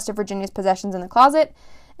put the rest of Virginia's possessions in the closet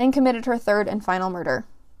and committed her third and final murder.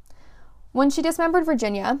 When she dismembered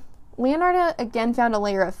Virginia, Leonarda again found a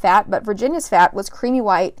layer of fat, but Virginia's fat was creamy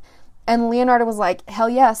white, and Leonarda was like, hell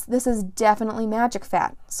yes, this is definitely magic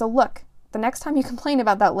fat. So look, the next time you complain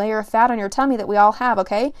about that layer of fat on your tummy that we all have,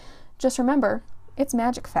 okay? Just remember, it's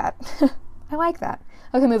magic fat. I like that.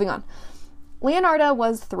 Okay, moving on. Leonarda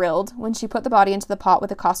was thrilled when she put the body into the pot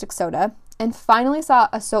with the caustic soda and finally saw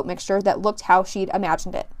a soap mixture that looked how she'd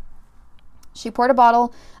imagined it. She poured a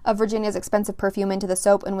bottle of Virginia's expensive perfume into the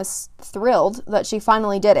soap and was thrilled that she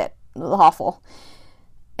finally did it. Awful.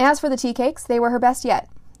 As for the tea cakes, they were her best yet.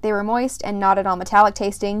 They were moist and not at all metallic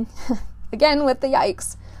tasting. Again, with the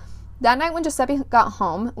yikes. That night when Giuseppe got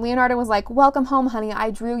home, Leonarda was like, welcome home, honey, I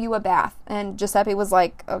drew you a bath. And Giuseppe was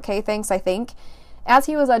like, okay, thanks, I think. As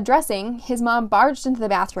he was undressing, his mom barged into the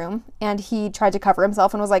bathroom, and he tried to cover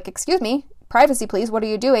himself and was like, excuse me, privacy please, what are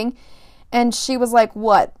you doing? And she was like,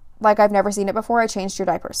 what? Like I've never seen it before, I changed your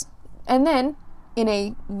diapers. And then, in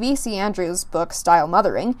a V.C. Andrews book style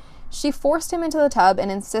mothering, she forced him into the tub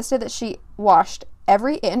and insisted that she washed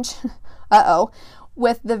every inch,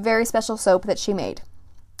 with the very special soap that she made.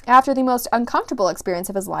 After the most uncomfortable experience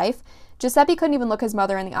of his life, Giuseppe couldn't even look his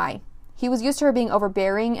mother in the eye. He was used to her being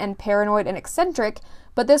overbearing and paranoid and eccentric,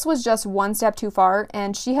 but this was just one step too far,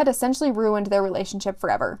 and she had essentially ruined their relationship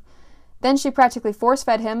forever. Then she practically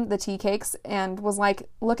force-fed him the tea cakes and was like,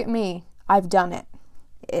 look at me, I've done it.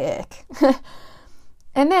 Ick.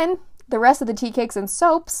 And then, the rest of the tea cakes and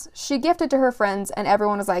soaps, she gifted to her friends, and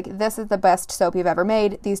everyone was like, this is the best soap you've ever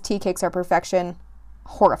made. These tea cakes are perfection.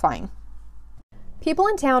 Horrifying. People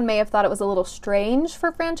in town may have thought it was a little strange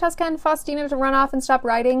for Francesca and Faustina to run off and stop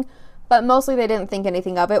writing, but mostly they didn't think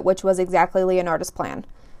anything of it, which was exactly Leonarda's plan.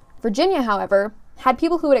 Virginia, however, had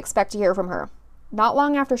people who would expect to hear from her. Not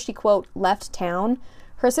long after she, quote, left town,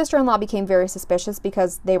 her sister-in-law became very suspicious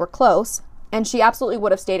because they were close, and she absolutely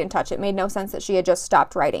would have stayed in touch. It made no sense that she had just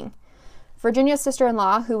stopped writing. Virginia's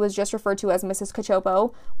sister-in-law, who was just referred to as Mrs.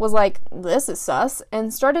 Cacioppo, was like, this is sus,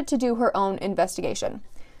 and started to do her own investigation.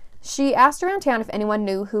 She asked around town if anyone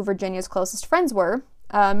knew who Virginia's closest friends were.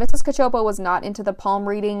 Mrs. Cacioppo was not into the palm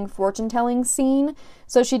reading, fortune-telling scene,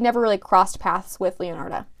 so she'd never really crossed paths with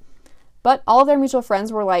Leonarda. But all of their mutual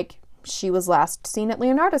friends were like, she was last seen at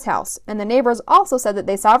Leonarda's house, and the neighbors also said that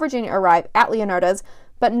they saw Virginia arrive at Leonarda's,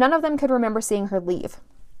 but none of them could remember seeing her leave.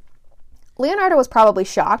 Leonarda was probably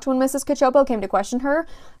shocked when Mrs. Cacioppo came to question her,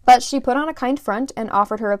 but she put on a kind front and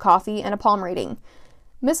offered her a coffee and a palm reading.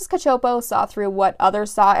 Mrs. Cacioppo saw through what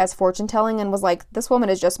others saw as fortune-telling and was like, this woman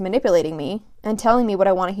is just manipulating me and telling me what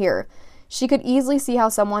I want to hear. She could easily see how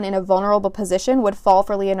someone in a vulnerable position would fall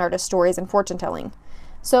for Leonarda's stories and fortune-telling.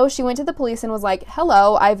 So she went to the police and was like,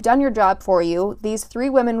 hello, I've done your job for you. These 3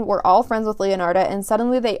 women were all friends with Leonarda, and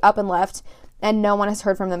suddenly they up and left, and no one has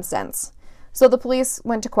heard from them since. So the police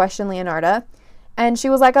went to question Leonarda, and she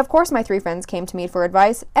was like, of course my 3 friends came to me for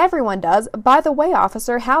advice. Everyone does. By the way,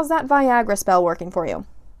 officer, how's that Viagra spell working for you?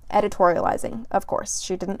 Editorializing, of course.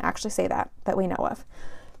 She didn't actually say that we know of.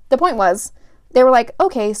 The point was, they were like,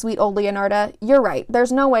 okay, sweet old Leonarda, you're right.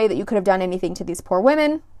 There's no way that you could have done anything to these poor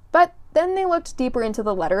women. But then they looked deeper into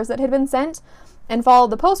the letters that had been sent and followed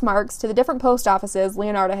the postmarks to the different post offices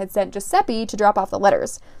Leonarda had sent Giuseppe to drop off the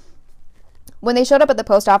letters. When they showed up at the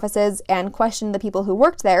post offices and questioned the people who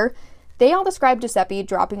worked there, they all described Giuseppe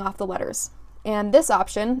dropping off the letters. And this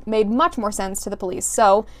option made much more sense to the police,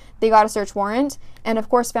 so they got a search warrant and, of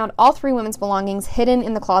course, found all 3 women's belongings hidden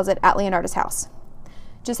in the closet at Leonarda's house.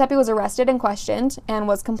 Giuseppe was arrested and questioned and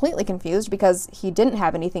was completely confused because he didn't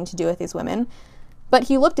have anything to do with these women, but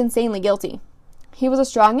he looked insanely guilty. He was a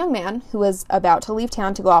strong young man who was about to leave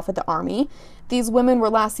town to go off with the army. These women were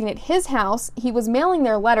last seen at his house. He was mailing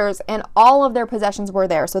their letters, and all of their possessions were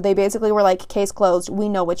there, so they basically were like, case closed, we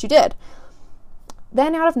know what you did.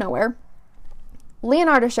 Then, out of nowhere,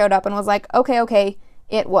 Leonarda showed up and was like, okay,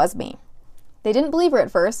 it was me. They didn't believe her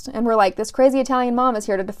at first and were like, this crazy Italian mom is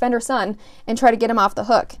here to defend her son and try to get him off the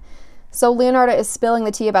hook. So Leonarda is spilling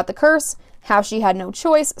the tea about the curse, how she had no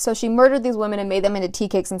choice, so she murdered these women and made them into tea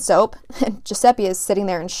cakes and soap. And Giuseppe is sitting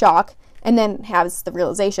there in shock and then has the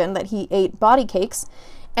realization that he ate body cakes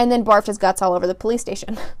and then barfed his guts all over the police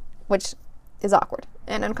station, which is awkward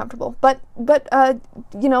and uncomfortable. But an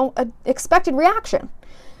expected reaction.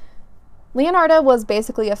 Leonarda was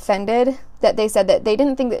basically offended that they said that they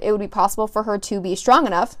didn't think that it would be possible for her to be strong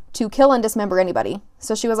enough to kill and dismember anybody.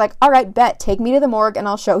 So she was like, all right, bet, take me to the morgue and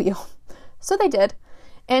I'll show you. So they did.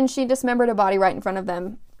 And she dismembered a body right in front of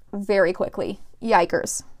them very quickly.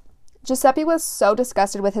 Yikers. Giuseppe was so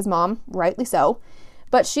disgusted with his mom, rightly so,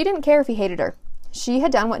 but she didn't care if he hated her. She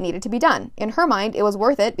had done what needed to be done. In her mind, it was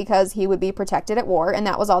worth it because he would be protected at war, and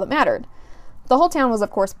that was all that mattered. The whole town was, of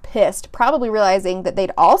course, pissed, probably realizing that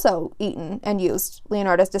they'd also eaten and used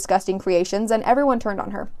Leonarda's disgusting creations, and everyone turned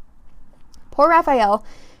on her. Poor Raphael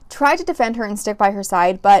tried to defend her and stick by her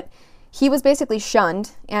side, but he was basically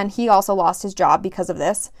shunned, and he also lost his job because of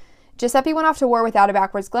this. Giuseppe went off to war without a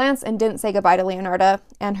backwards glance and didn't say goodbye to Leonarda,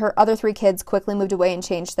 and her other 3 kids quickly moved away and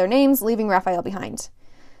changed their names, leaving Raphael behind.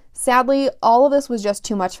 Sadly, all of this was just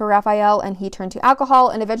too much for Raphael, and he turned to alcohol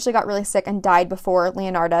and eventually got really sick and died before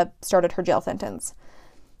Leonarda started her jail sentence.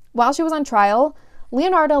 While she was on trial,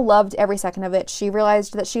 Leonarda loved every second of it. She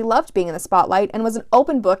realized that she loved being in the spotlight and was an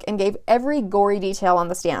open book and gave every gory detail on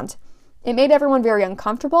the stand. It made everyone very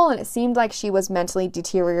uncomfortable, and it seemed like she was mentally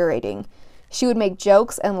deteriorating. She would make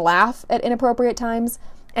jokes and laugh at inappropriate times,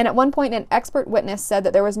 and at one point an expert witness said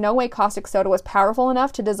that there was no way caustic soda was powerful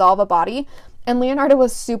enough to dissolve a body, and Leonarda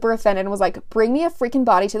was super offended and was like, bring me a freaking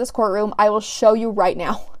body to this courtroom, I will show you right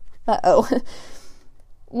now. Uh-oh.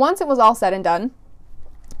 Once it was all said and done,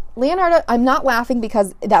 Leonarda, I'm not laughing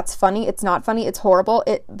because that's funny, it's not funny, it's horrible,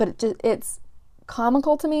 it's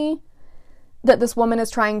comical to me that this woman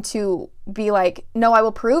is trying to be like, no, I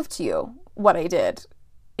will prove to you what I did.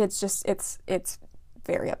 It's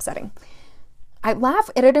very upsetting. I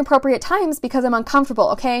laugh at inappropriate times because I'm uncomfortable,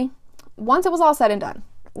 okay? Once it was all said and done,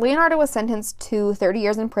 Leonarda was sentenced to 30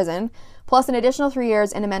 years in prison, plus an additional 3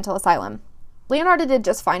 years in a mental asylum. Leonarda did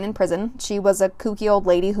just fine in prison. She was a kooky old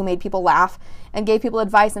lady who made people laugh and gave people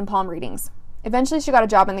advice and palm readings. Eventually, she got a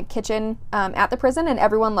job in the kitchen at the prison, and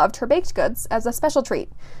everyone loved her baked goods as a special treat.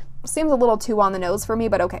 Seems a little too on the nose for me,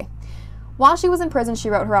 but okay. While she was in prison, she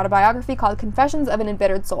wrote her autobiography called Confessions of an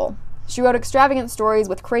Embittered Soul. She wrote extravagant stories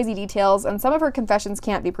with crazy details, and some of her confessions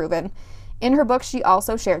can't be proven. In her book, she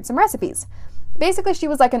also shared some recipes. Basically, she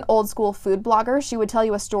was like an old-school food blogger. She would tell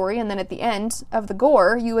you a story, and then at the end of the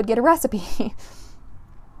gore, you would get a recipe.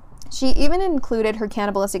 She even included her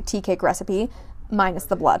cannibalistic tea cake recipe, minus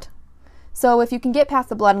the blood. So if you can get past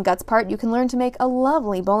the blood and guts part, you can learn to make a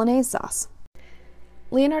lovely bolognese sauce.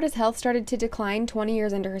 Leonarda's health started to decline 20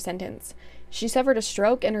 years into her sentence. She suffered a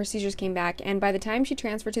stroke and her seizures came back, and by the time she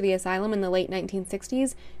transferred to the asylum in the late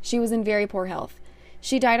 1960s, she was in very poor health.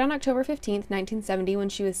 She died on October 15th, 1970, when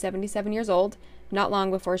she was 77 years old, not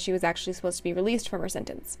long before she was actually supposed to be released from her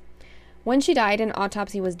sentence. When she died, an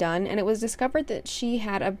autopsy was done, and it was discovered that she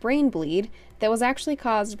had a brain bleed that was actually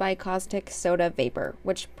caused by caustic soda vapor,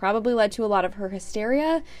 which probably led to a lot of her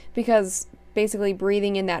hysteria, because basically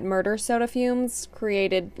breathing in that murder soda fumes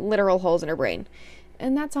created literal holes in her brain.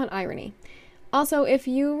 And that's on irony. Also, if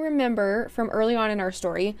you remember from early on in our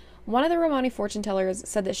story, one of the Romani fortune tellers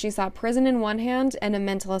said that she saw prison in one hand and a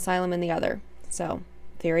mental asylum in the other. So,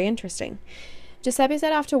 very interesting. Giuseppe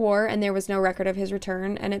set off to war, and there was no record of his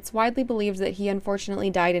return, and it's widely believed that he unfortunately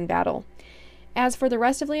died in battle. As for the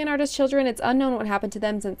rest of Leonarda's children, it's unknown what happened to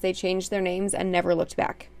them since they changed their names and never looked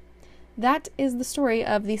back. That is the story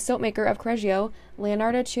of the soap maker of Correggio,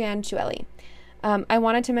 Leonarda Cianciulli. I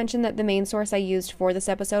wanted to mention that the main source I used for this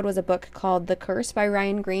episode was a book called The Curse by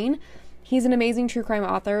Ryan Green. He's an amazing true crime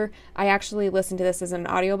author. I actually listened to this as an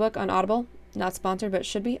audiobook on Audible. Not sponsored, but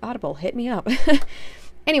should be. Audible, hit me up.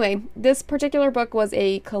 Anyway, this particular book was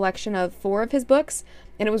a collection of 4 of his books,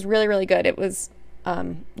 and it was really, really good. It was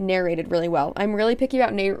narrated really well. I'm really picky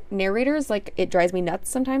about narrators. Like, it drives me nuts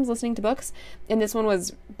sometimes listening to books, and this one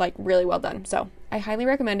was, like, really well done. So, I highly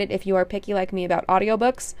recommend it if you are picky like me about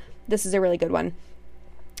audiobooks. This is a really good one.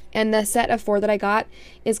 And the set of 4 that I got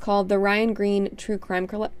is called the Ryan Green True Crime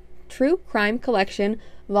Collection,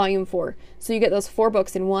 Volume 4. So you get those 4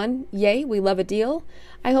 books in one. Yay, we love a deal.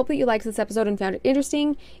 I hope that you liked this episode and found it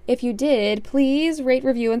interesting. If you did, please rate,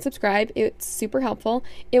 review, and subscribe. It's super helpful.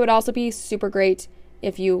 It would also be super great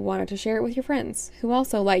if you wanted to share it with your friends who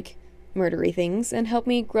also like murdery things and help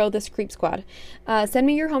me grow this creep squad. Send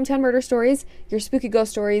me your hometown murder stories, your spooky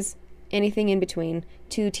ghost stories, anything in between,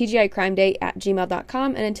 to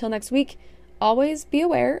tgicrimeday@gmail.com. And until next week, always be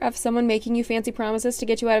aware of someone making you fancy promises to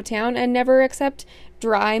get you out of town, and never accept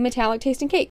dry, metallic tasting cake.